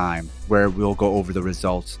next time where we'll go over the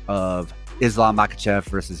results of Islam Makhachev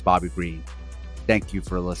versus Bobby Green. Thank you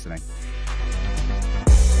for listening.